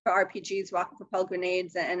RPGs, rocket-propelled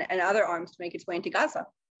grenades, and other arms to make its way into Gaza.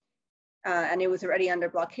 And it was already under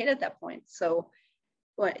blockade at that point. So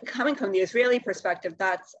coming from the Israeli perspective,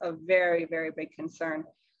 that's a very, very big concern.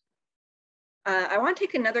 I want to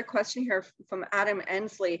take another question here from Adam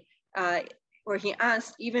Ensley, where he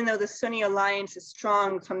asked, even though the Sunni alliance is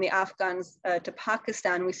strong from the Afghans to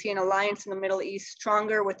Pakistan, we see an alliance in the Middle East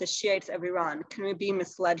stronger with the Shiites of Iran. Can we be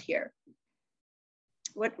misled here?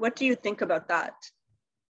 What do you think about that?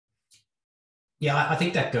 Yeah, I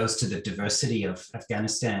think that goes to the diversity of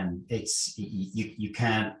Afghanistan. It's you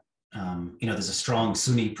can't, you know, there's a strong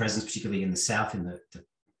Sunni presence, particularly in the south, in the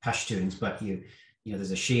Pashtuns, but you know,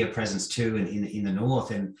 there's a Shia presence too in the north.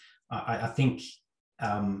 And I think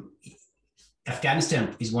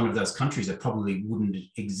Afghanistan is one of those countries that probably wouldn't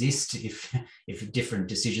exist if different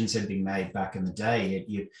decisions had been made back in the day.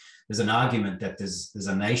 There's an argument that there's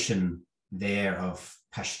a nation there of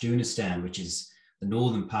Pashtunistan, which is the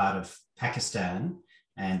northern part of Pakistan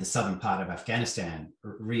and the southern part of Afghanistan,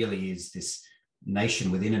 really is this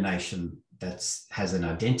nation within a nation that has an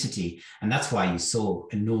identity. And that's why you saw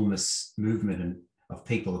enormous movement of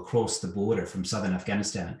people across the border from southern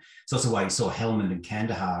Afghanistan. It's also why you saw Helmand and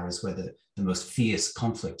Kandahar as where the most fierce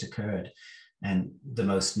conflict occurred and the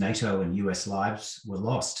most NATO and US lives were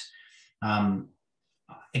lost.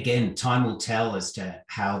 Again, time will tell as to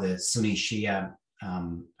how the Sunni Shia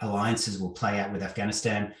alliances will play out with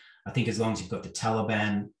Afghanistan. I think as long as you've got the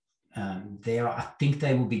Taliban there, I think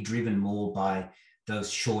they will be driven more by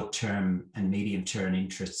those short-term and medium-term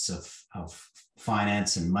interests of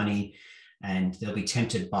finance and money, and they'll be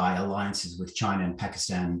tempted by alliances with China and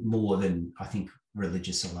Pakistan more than, I think,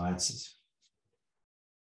 religious alliances.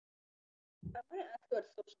 I want to ask about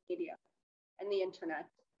social media and the internet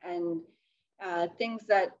and things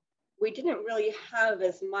that we didn't really have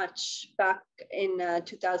as much back in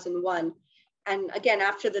 2001. And again,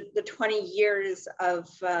 after the 20 years of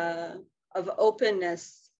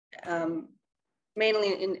openness,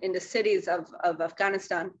 mainly in the cities of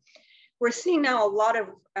Afghanistan, we're seeing now a lot of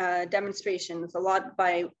demonstrations, a lot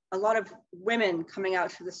of women coming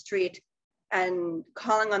out to the street and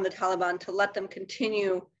calling on the Taliban to let them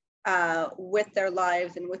continue with their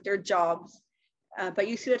lives and with their jobs. But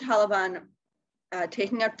you see the Taliban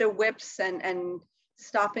taking out their whips and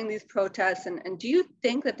stopping these protests. And do you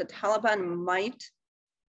think that the Taliban might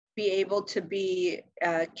be able to be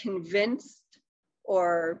convinced,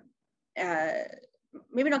 or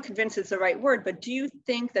maybe not convinced is the right word, but do you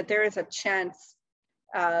think that there is a chance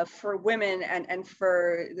for women and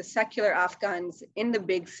for the secular Afghans in the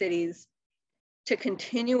big cities to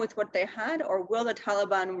continue with what they had, or will the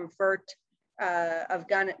Taliban revert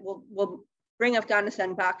will bring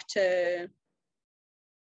Afghanistan back to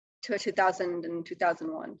 2000 and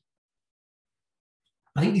 2001?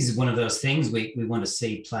 I think this is one of those things we want to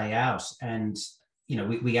see play out. And, you know,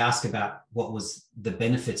 we ask about what was the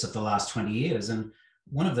benefits of the last 20 years. And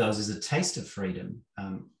one of those is a taste of freedom.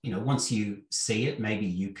 You know, once you see it, maybe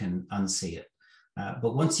you can unsee it.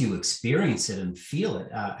 But once you experience it and feel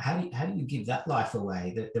it, how do you give that life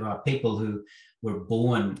away? There are people who were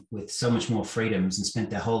born with so much more freedoms and spent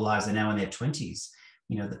their whole lives, are now in their 20s.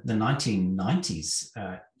 You know, the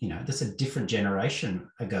 1990s, you know, that's a different generation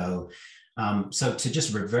ago. So to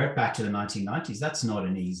just revert back to the 1990s, that's not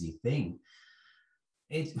an easy thing.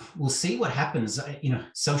 We'll see what happens. You know,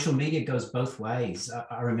 social media goes both ways.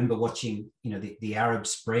 I remember watching, you know, the Arab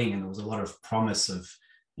Spring, and there was a lot of promise of,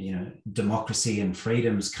 you know, democracy and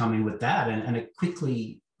freedoms coming with that. And it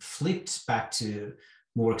quickly flipped back to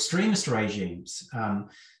more extremist regimes.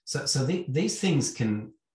 So these things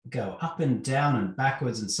can go up and down and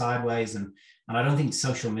backwards and sideways. And I don't think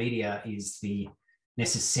social media is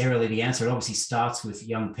necessarily the answer. It obviously starts with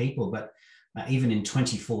young people, but even in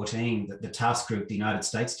 2014, the task group, the United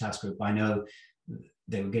States task group, I know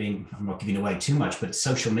they were getting, I'm not giving away too much, but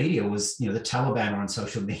social media was, you know, the Taliban were on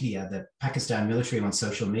social media, the Pakistan military on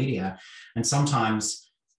social media. And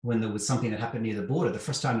sometimes when there was something that happened near the border, the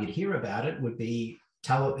first time you'd hear about it would be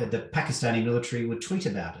the Pakistani military would tweet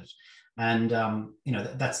about it. And, you know,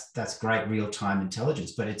 that's great real-time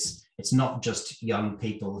intelligence, but it's not just young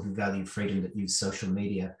people who value freedom that use social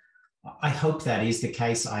media. I hope that is the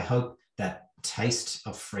case. I hope that taste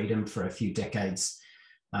of freedom for a few decades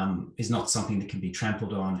is not something that can be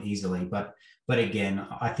trampled on easily. But again,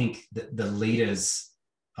 I think that the leaders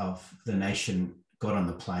of the nation got on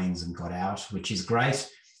the planes and got out, which is great,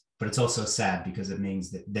 but it's also sad because it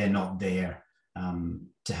means that they're not there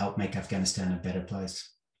to help make Afghanistan a better place.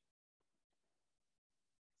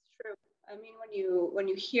 True. I mean, when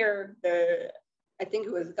you hear I think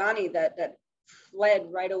it was Ghani that fled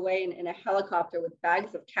right away in a helicopter with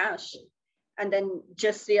bags of cash, and then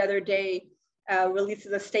just the other day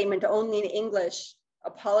releases a statement only in English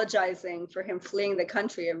apologizing for him fleeing the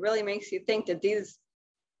country. It really makes you think that these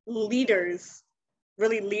leaders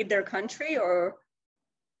really lead their country, or,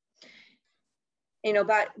 you know,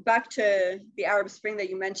 back to the Arab Spring that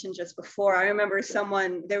you mentioned just before. I remember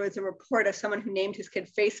there was a report of someone who named his kid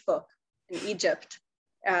Facebook in Egypt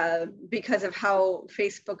because of how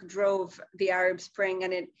Facebook drove the Arab Spring.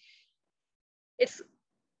 And it's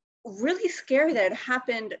really scary that it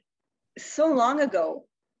happened so long ago,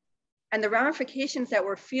 and the ramifications that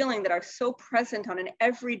we're feeling that are so present on an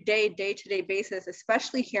everyday, day-to-day basis,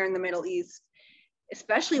 especially here in the Middle East,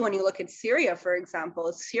 especially when you look at Syria, for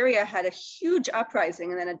example. Syria had a huge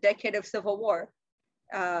uprising and then a decade of civil war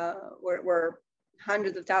where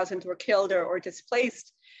hundreds of thousands were killed or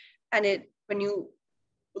displaced. And when you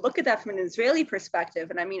look at that from an Israeli perspective,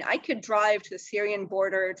 and I mean, I could drive to the Syrian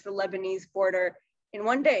border, to the Lebanese border in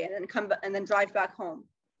one day and then drive back home.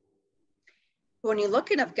 But when you look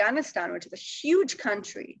at Afghanistan, which is a huge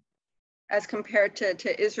country as compared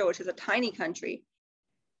to Israel, which is a tiny country,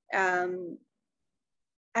 and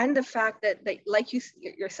the fact that like you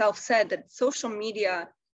yourself said, that social media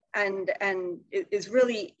and is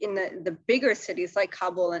really in the bigger cities like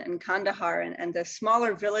Kabul and Kandahar and the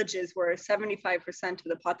smaller villages where 75% of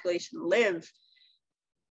the population live,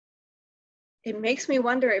 it makes me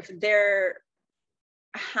wonder if they're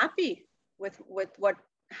happy with what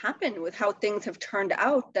happened, with how things have turned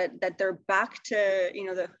out, that they're back to, you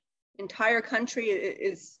know, the entire country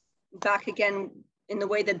is back again in the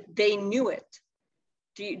way that they knew it.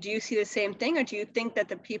 Do you see the same thing, or do you think that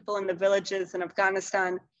the people in the villages in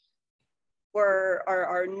Afghanistan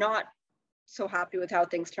are not so happy with how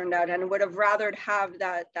things turned out and would have rather have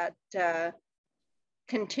that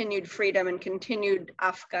continued freedom and continued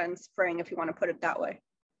Afghan Spring, if you want to put it that way?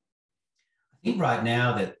 I think right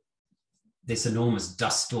now that this enormous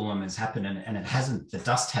dust storm has happened and the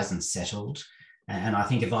dust hasn't settled. And I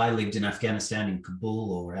think if I lived in Afghanistan, in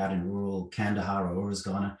Kabul or out in rural Kandahar or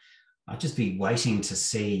Uruzgan, I'd just be waiting to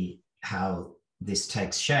see how this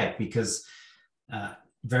takes shape, because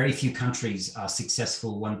very few countries are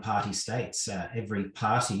successful one-party states. Every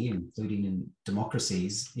party, including in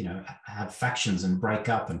democracies, you know, have factions and break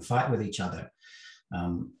up and fight with each other.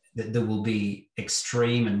 There will be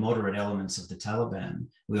extreme and moderate elements of the Taliban.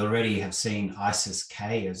 We already have seen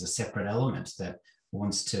ISIS-K as a separate element that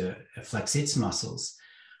wants to flex its muscles.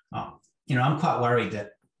 You know, I'm quite worried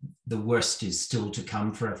that the worst is still to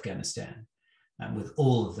come for Afghanistan. with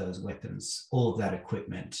all of those weapons, all of that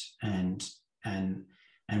equipment, and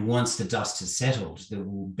once the dust has settled, there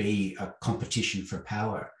will be a competition for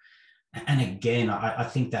power. And again, I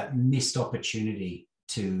think that missed opportunity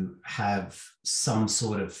to have some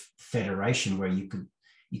sort of federation where you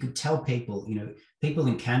could tell people, people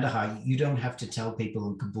in Kandahar, you don't have to tell people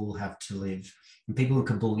in Kabul how to live. And people in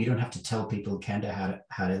Kabul, you don't have to tell people in Kandahar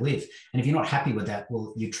how to live. And if you're not happy with that,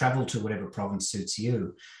 well, you travel to whatever province suits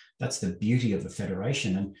you. That's the beauty of a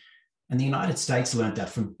federation. And the United States learned that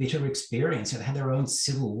from bitter experience. They had their own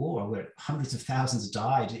civil war where hundreds of thousands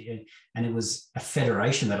died. And it was a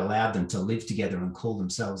federation that allowed them to live together and call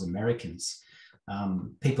themselves Americans.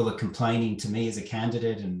 People are complaining to me as a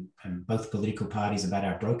candidate and both political parties about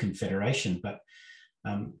our broken federation. But,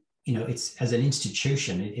 it's as an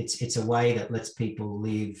institution, it's a way that lets people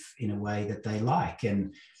live in a way that they like.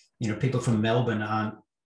 And, people from Melbourne aren't,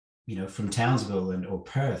 from Townsville or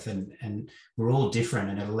Perth, and we're all different,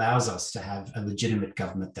 and it allows us to have a legitimate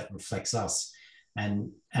government that reflects us.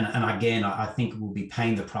 And again, I think we'll be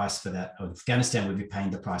paying the price for that. Afghanistan will be paying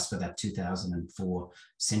the price for that 2004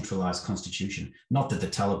 centralized constitution. Not that the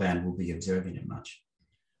Taliban will be observing it much.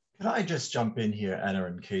 Can I just jump in here, Anna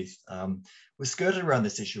and Keith? We skirted around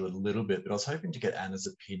this issue a little bit, but I was hoping to get Anna's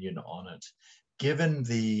opinion on it. Given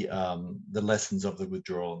the lessons of the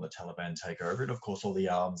withdrawal and the Taliban takeover, and of course all the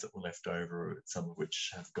arms that were left over, some of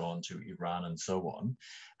which have gone to Iran and so on,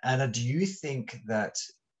 Anna, do you think that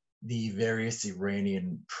the various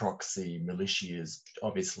Iranian proxy militias,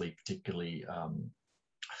 obviously particularly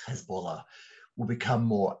Hezbollah, will become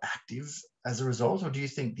more active as a result? Or do you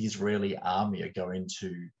think the Israeli army are going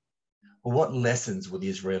to, or what lessons will the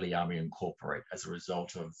Israeli army incorporate as a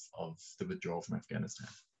result of the withdrawal from Afghanistan?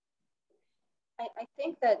 I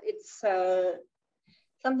think that it's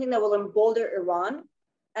something that will embolden Iran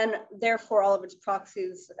and therefore all of its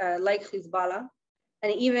proxies like Hezbollah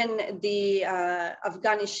and even the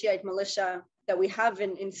Afghani Shiite militia that we have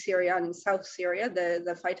in Syria and in South Syria,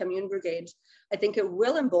 the Fight Immune Brigades. I think it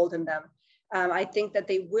will embolden them. I think that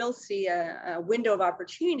they will see a window of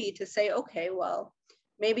opportunity to say, okay, well,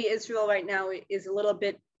 maybe Israel right now is a little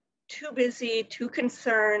bit too busy, too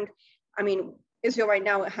concerned. I mean, Israel right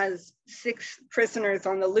now has 6 prisoners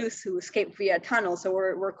on the loose who escaped via tunnel. So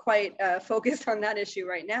we're quite focused on that issue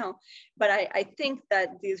right now. But I think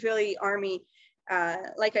that the Israeli army,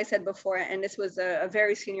 like I said before, and this was a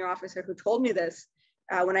very senior officer who told me this,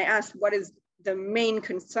 when I asked what is the main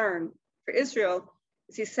concern for Israel,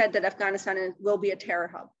 is he said that Afghanistan will be a terror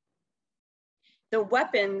hub. The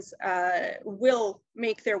weapons will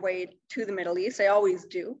make their way to the Middle East. They always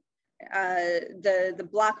do. The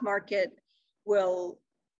black market will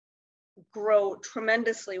grow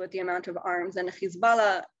tremendously with the amount of arms, and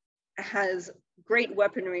Hezbollah has great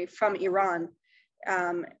weaponry from Iran,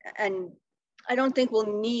 and I don't think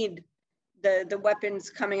we'll need the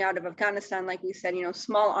weapons coming out of Afghanistan, like we said,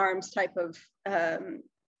 small arms types of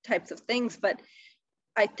things. But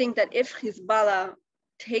I think that if Hezbollah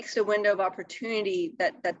takes a window of opportunity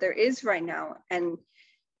that there is right now and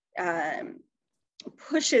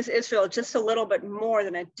pushes Israel just a little bit more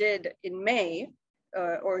than it did in May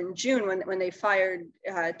or in June when they fired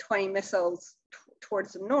 20 missiles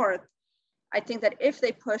towards the north, I think that if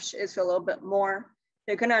they push Israel a little bit more,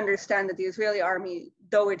 they're going to understand that the Israeli army,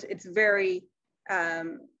 though it's very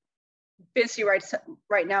busy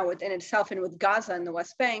right now within itself and with Gaza and the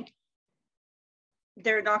West Bank,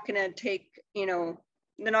 they're not going to take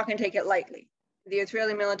it lightly. The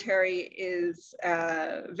Israeli military is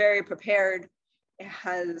very prepared. It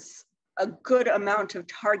has a good amount of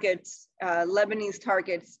targets, Lebanese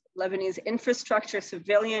infrastructure,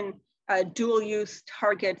 civilian dual-use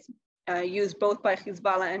targets used both by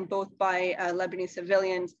Hezbollah and both by Lebanese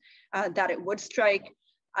civilians that it would strike.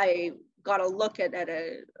 I got a look at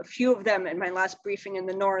a few of them in my last briefing in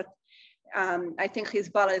the north. I think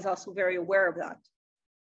Hezbollah is also very aware of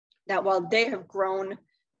that while they have grown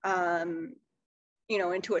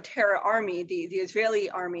into a terror army, the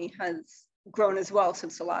Israeli army has grown as well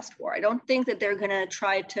since the last war. I don't think that they're going to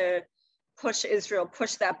try to push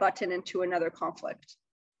that button into another conflict.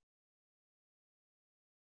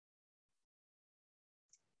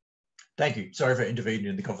 Thank you. Sorry for intervening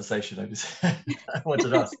in the conversation. I wanted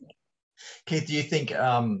to ask. Keith, do you think,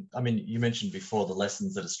 you mentioned before the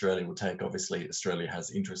lessons that Australia will take. Obviously, Australia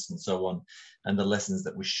has interests and so on, and the lessons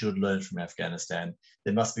that we should learn from Afghanistan.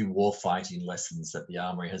 There must be war fighting lessons that the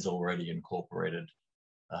army has already incorporated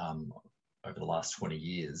over the last 20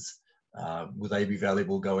 years. Will they be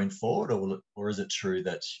valuable going forward, or is it true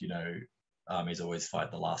that, armies always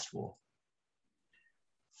fight the last war?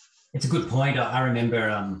 It's a good point. I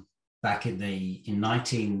remember back in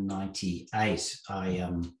 1998,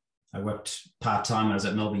 I worked part-time. I was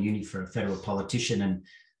at Melbourne Uni for a federal politician,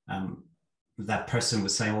 and that person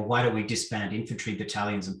was saying, well, why don't we disband infantry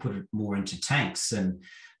battalions and put it more into tanks? And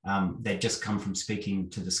they'd just come from speaking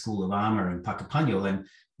to the School of Armour in Puckapunyal, and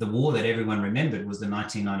the war that everyone remembered was the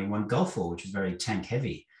 1991 Gulf War, which was very tank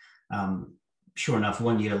heavy. Sure enough,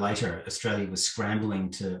 1 year later, Australia was scrambling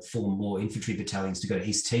to form more infantry battalions to go to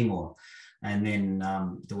East Timor. And then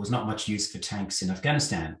there was not much use for tanks in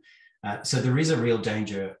Afghanistan. So there is a real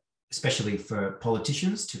danger, especially for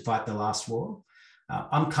politicians, to fight the last war.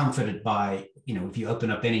 I'm comforted by, if you open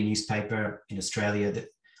up any newspaper in Australia, that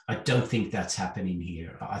I don't think that's happening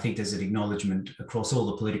here. I think there's an acknowledgement across all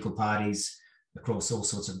the political parties, across all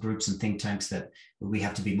sorts of groups and think tanks, that we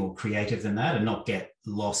have to be more creative than that and not get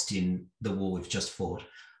lost in the war we've just fought.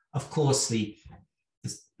 Of course,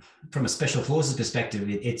 from a special forces perspective,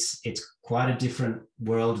 it's quite a different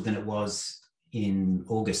world than it was in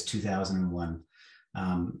August 2001.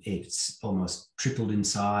 It's almost tripled in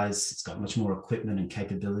size. It's got much more equipment and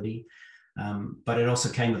capability. But it also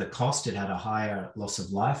came with a cost. It had a higher loss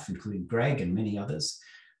of life, including Greg and many others.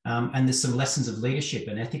 And there's some lessons of leadership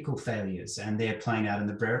and ethical failures, and they're playing out in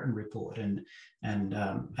the Brereton report. And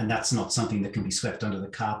that's not something that can be swept under the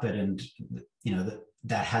carpet. And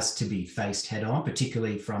that has to be faced head on,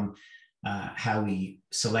 particularly from how we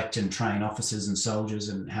select and train officers and soldiers,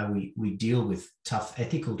 and how we deal with tough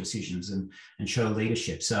ethical decisions and show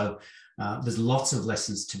leadership. So there's lots of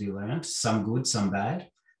lessons to be learned, some good, some bad,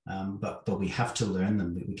 but we have to learn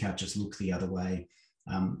them. We can't just look the other way.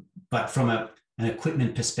 But from an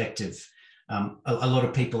equipment perspective, a lot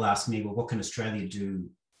of people ask me, well, what can Australia do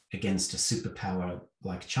against a superpower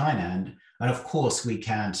like China? And of course, we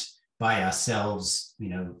can't by ourselves,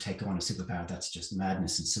 take on a superpower. That's just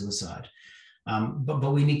madness and suicide.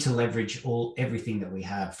 But we need to leverage everything that we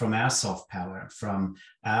have, from our soft power, from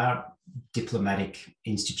our diplomatic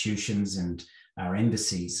institutions and our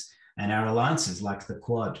embassies and our alliances like the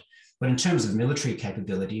Quad. But in terms of military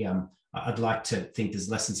capability, I'd like to think there's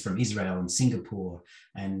lessons from Israel and Singapore,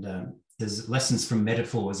 and there's lessons from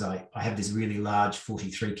metaphors. I have this really large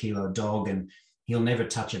 43-kilo dog, and he'll never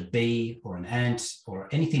touch a bee or an ant or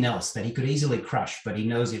anything else that he could easily crush, but he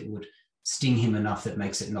knows it would sting him enough that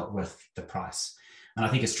makes it not worth the price. And I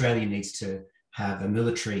think Australia needs to have a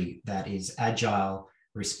military that is agile,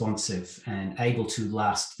 responsive, and able to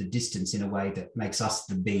last the distance in a way that makes us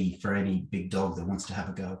the bee for any big dog that wants to have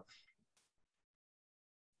a go.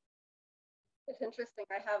 It's interesting.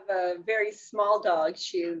 I have a very small dog.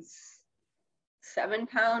 She's 7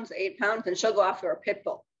 pounds, 8 pounds, and she'll go after a pit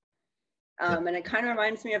bull. And it kind of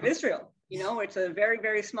reminds me of Israel. It's a very,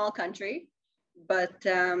 very small country, but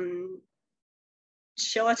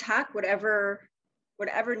she'll attack whatever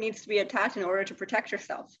needs to be attacked in order to protect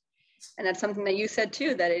herself. And that's something that you said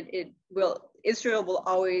too, that Israel will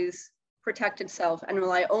always protect itself and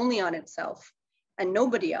rely only on itself and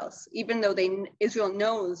nobody else, even though Israel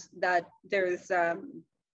knows that there's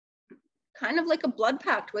kind of like a blood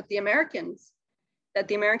pact with the Americans, that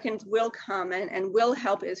the Americans will come and will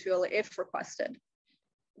help Israel if requested.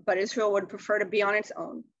 But Israel would prefer to be on its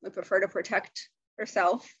own, would prefer to protect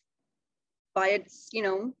herself by its,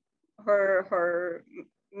 her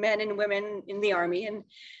men and women in the army. And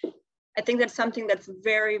I think that's something that's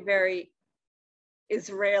very, very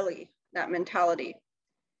Israeli, that mentality.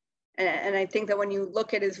 And I think that when you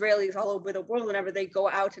look at Israelis all over the world, whenever they go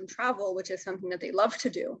out and travel, which is something that they love to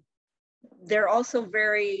do, they're also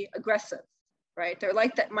very aggressive, right? They're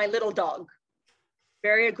like that, my little dog,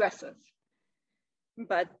 very aggressive.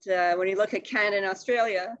 But when you look at Canada and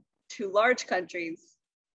Australia, two large countries,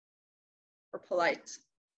 we're polite,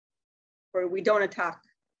 or we don't attack.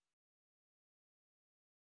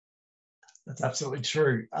 That's absolutely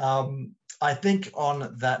true. I think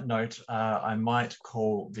on that note, I might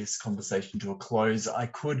call this conversation to a close. I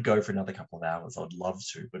could go for another couple of hours. I'd love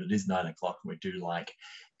to, but it is 9 o'clock and we do like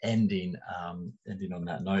ending on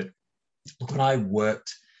that note. Look, when I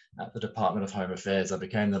worked at the Department of Home Affairs, I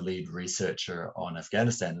became the lead researcher on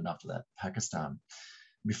Afghanistan and after that, Pakistan.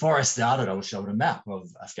 Before I started, I was shown a map of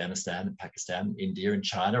Afghanistan and Pakistan, India and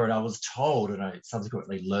China, and I was told, and I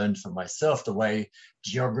subsequently learned for myself, the way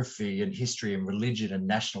geography and history and religion and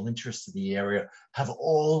national interests of the area have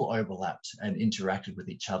all overlapped and interacted with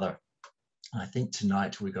each other. And I think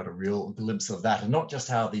tonight we got a real glimpse of that, and not just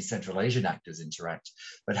how these Central Asian actors interact,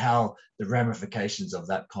 but how the ramifications of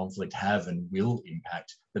that conflict have and will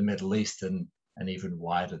impact the Middle East and even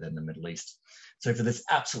wider than the Middle East. So for this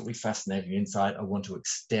absolutely fascinating insight, I want to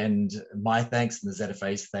extend my thanks and the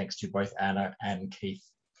ZFA's thanks to both Anna and Keith.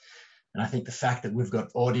 And I think the fact that we've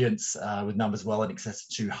got audience with numbers well in excess of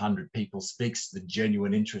 200 people speaks to the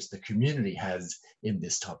genuine interest the community has in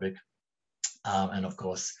this topic. And of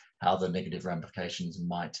course, how the negative ramifications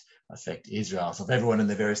might affect Israel. So if everyone in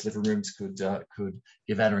their various living rooms could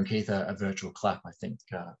give Anna and Keith a virtual clap, I think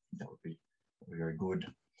that would be very good.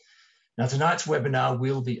 Now, tonight's webinar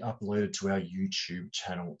will be uploaded to our YouTube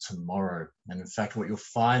channel tomorrow. And in fact, what you'll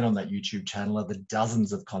find on that YouTube channel are the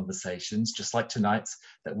dozens of conversations, just like tonight's,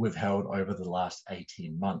 that we've held over the last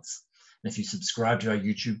 18 months. And if you subscribe to our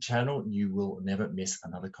YouTube channel, you will never miss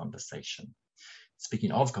another conversation.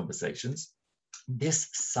 Speaking of conversations, this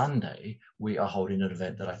Sunday, we are holding an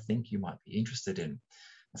event that I think you might be interested in.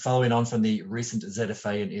 Following on from the recent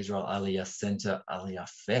ZFA and Israel Aliyah Center Aliyah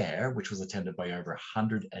Fair, which was attended by over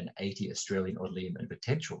 180 Australian Olim and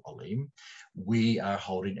potential Olim, we are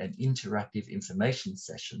holding an interactive information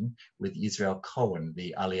session with Israel Cohen,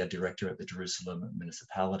 the Aliyah director at the Jerusalem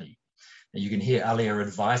municipality. Now, you can hear Aliyah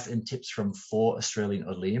advice and tips from 4 Australian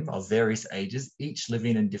Olim of various ages, each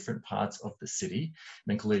living in different parts of the city,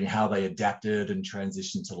 including how they adapted and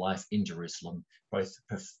transitioned to life in Jerusalem, both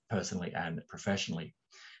personally and professionally.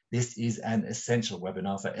 This is an essential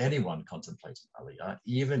webinar for anyone contemplating Aliyah,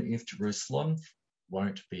 even if Jerusalem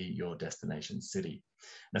won't be your destination city.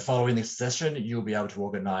 Now, following this session, you'll be able to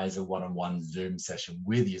organize a one-on-one Zoom session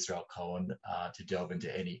with Israel Cohen to delve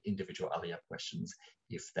into any individual Aliyah questions,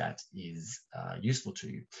 if that is useful to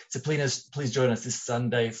you. So please join us this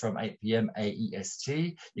Sunday from 8 p.m.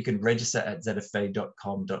 AEST. You can register at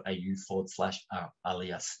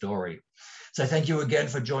zfa.com.au/Aliyah story. So thank you again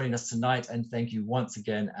for joining us tonight, and thank you once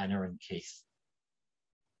again, Anna and Keith.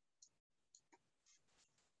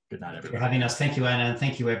 Good night, everyone. For having us. Thank you, Anna, and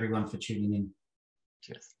thank you everyone for tuning in.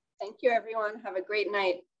 Cheers. Thank you, everyone. Have a great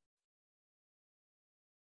night.